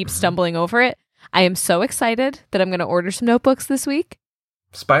 and I keep stumbling over it. I am so excited that I'm going to order some notebooks this week.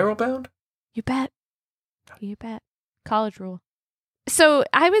 Spiral Bound? You bet. You bet. College rule. So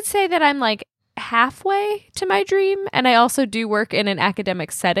I would say that I'm like halfway to my dream, and I also do work in an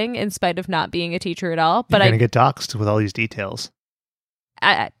academic setting in spite of not being a teacher at all. But You're going to get doxxed with all these details.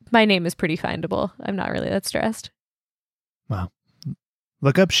 My name is pretty findable. I'm not really that stressed. Wow.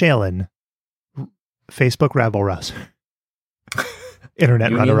 Look up Shaylin. Facebook rabble rouser.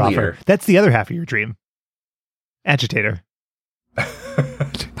 Internet runner offer. That's the other half of your dream. Agitator.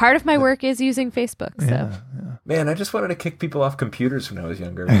 Part of my work is using Facebook. So. Yeah. Man, I just wanted to kick people off computers when I was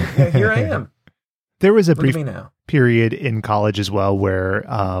younger. Yeah, here I am. There was a Look brief at me now. period in college as well where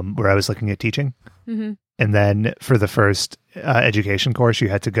I was looking at teaching. Mm-hmm. And then for the first education course, you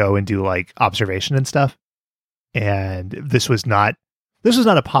had to go and do like observation and stuff. And this was not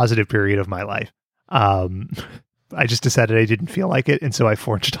a positive period of my life. I just decided I didn't feel like it. And so I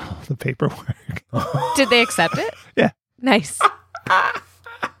forged all the paperwork. Did they accept it? Yeah. Nice.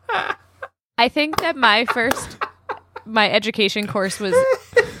 I think that my education course was.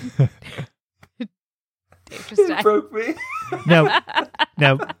 It broke me. Now,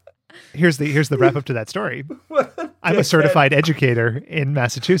 here's the wrap up to that story. I'm a certified educator in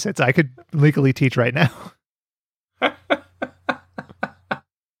Massachusetts. I could legally teach right now.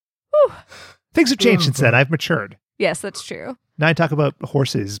 Things have changed since then. I've matured. Yes, that's true. Now I talk about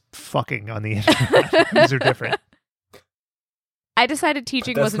horses fucking on the internet. These are different. I decided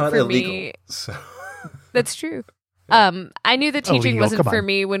teaching wasn't for me. So. That's true. I knew that teaching Illegal, wasn't come for on.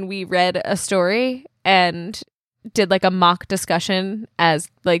 me when we read a story and did like a mock discussion as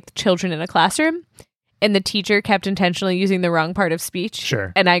like children in a classroom, and the teacher kept intentionally using the wrong part of speech.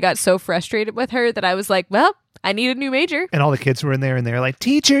 Sure. And I got so frustrated with her that I was like, well, I need a new major. And all the kids were in there and they're like,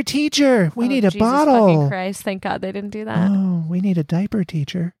 teacher, we need a Jesus bottle. fucking Christ. Thank God they didn't do that. Oh, we need a diaper,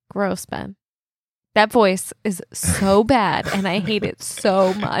 teacher. Gross, Ben. That voice is so bad, and I hate it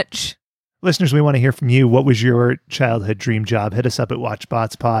so much. Listeners, we want to hear from you. What was your childhood dream job? Hit us up at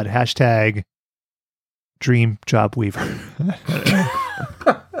WatchBotsPod. Hashtag Dream Job Weaver.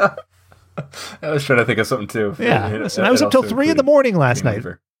 I was trying to think of something too. Yeah. Listen, I was up till 3 a.m. last night.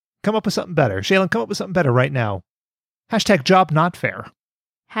 Come up with something better. Shaylin, come up with something better right now. Hashtag job not fair.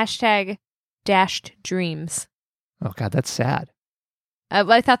 Hashtag dashed dreams. Oh, God, that's sad.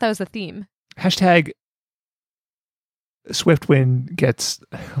 I thought that was the theme. Hashtag Swiftwind gets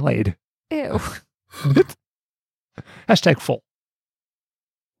laid. Ew. Hashtag full.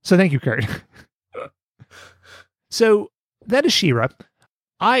 So thank you, Kurt. So that is She-Ra.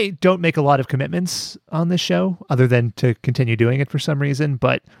 I don't make a lot of commitments on this show other than to continue doing it for some reason,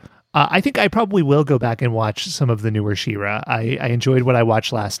 but I think I probably will go back and watch some of the newer She-Ra. I enjoyed what I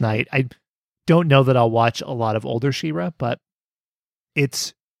watched last night. I don't know that I'll watch a lot of older She-Ra, but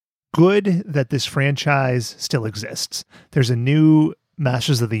it's good that this franchise still exists. There's a new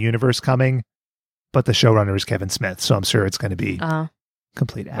Masters of the Universe coming, but the showrunner is Kevin Smith, so I'm sure it's going to be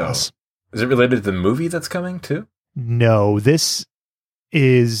complete ass. Oh. Is it related to the movie that's coming too? No, this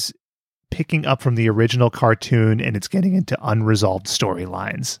is picking up from the original cartoon, and it's getting into unresolved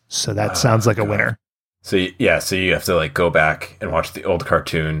storylines. So that sounds like a winner. So you have to like go back and watch the old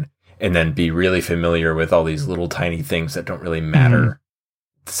cartoon and then be really familiar with all these little tiny things that don't really matter.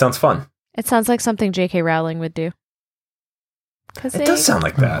 Sounds fun. It sounds like something J.K. Rowling would do. It does sound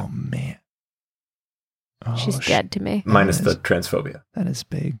like that. Oh, man. She's dead to me. Minus the transphobia. That is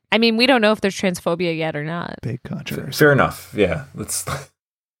big. I mean, we don't know if there's transphobia yet or not. Big controversy. Fair enough. Yeah. Let's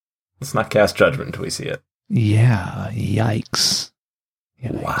not cast judgment until we see it. Yeah. Yikes.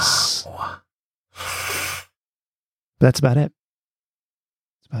 Wow. That's about it.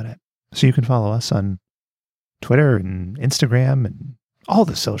 So you can follow us on Twitter and Instagram and all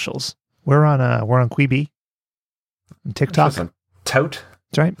the socials. We're on Quibi and TikTok. Tout.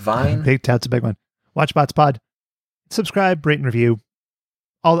 That's right. Vine. Big Tout's a big one. WatchBotsPod. Subscribe, rate, and review.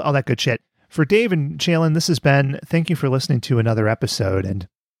 All that good shit. For Dave and Shaylin, this has been. Thank you for listening to another episode. And,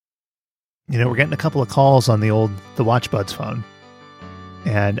 we're getting a couple of calls on the WatchBuds phone.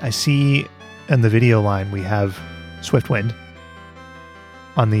 And I see in the video line we have Swiftwind.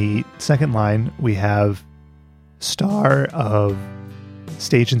 On the second line, we have star of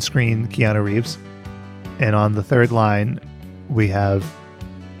stage and screen Keanu Reeves. And on the third line, we have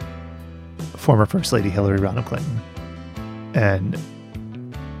former First Lady Hillary Rodham Clinton. And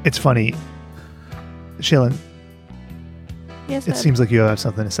it's funny, Shaylin, Yes, it seems like you have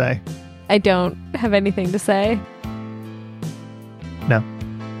something to say. I don't have anything to say. No.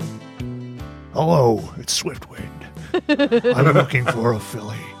 Hello, it's Swiftwind. I'm looking for a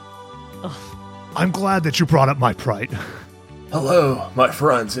filly. I'm glad that you brought up my plight. Hello, my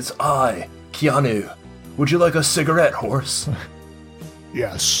friends, it's I, Keanu. Would you like a cigarette, horse?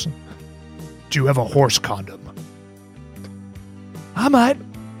 Yes. Do you have a horse condom? Hi, mate.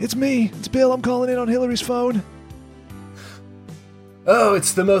 It's me. It's Bill. I'm calling in on Hillary's phone. Oh,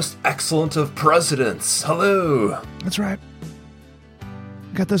 it's the most excellent of presidents. Hello. That's right.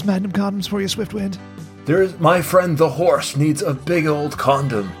 Got those Magnum condoms for you, Swiftwind. My friend the horse needs a big old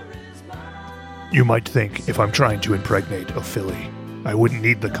condom. You might think if I'm trying to impregnate a filly, I wouldn't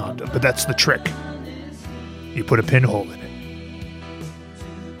need the condom, but that's the trick. You put a pinhole in it.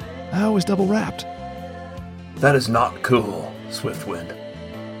 I was double wrapped. That is not cool, Swiftwind.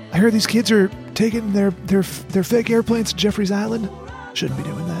 I heard these kids are taking their fake airplanes to Jeffrey's Island. Shouldn't be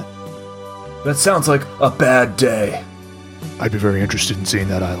doing that. That sounds like a bad day. I'd be very interested in seeing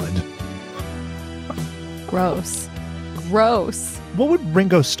that island. Gross. Gross. What would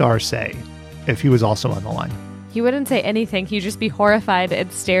Ringo Starr say if he was also on the line? He wouldn't say anything. He'd just be horrified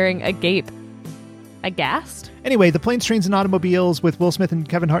and staring agape. Aghast? Anyway, the Planes, Trains, and Automobiles with Will Smith and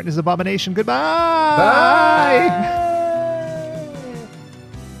Kevin Hart is Abomination. Goodbye! Bye!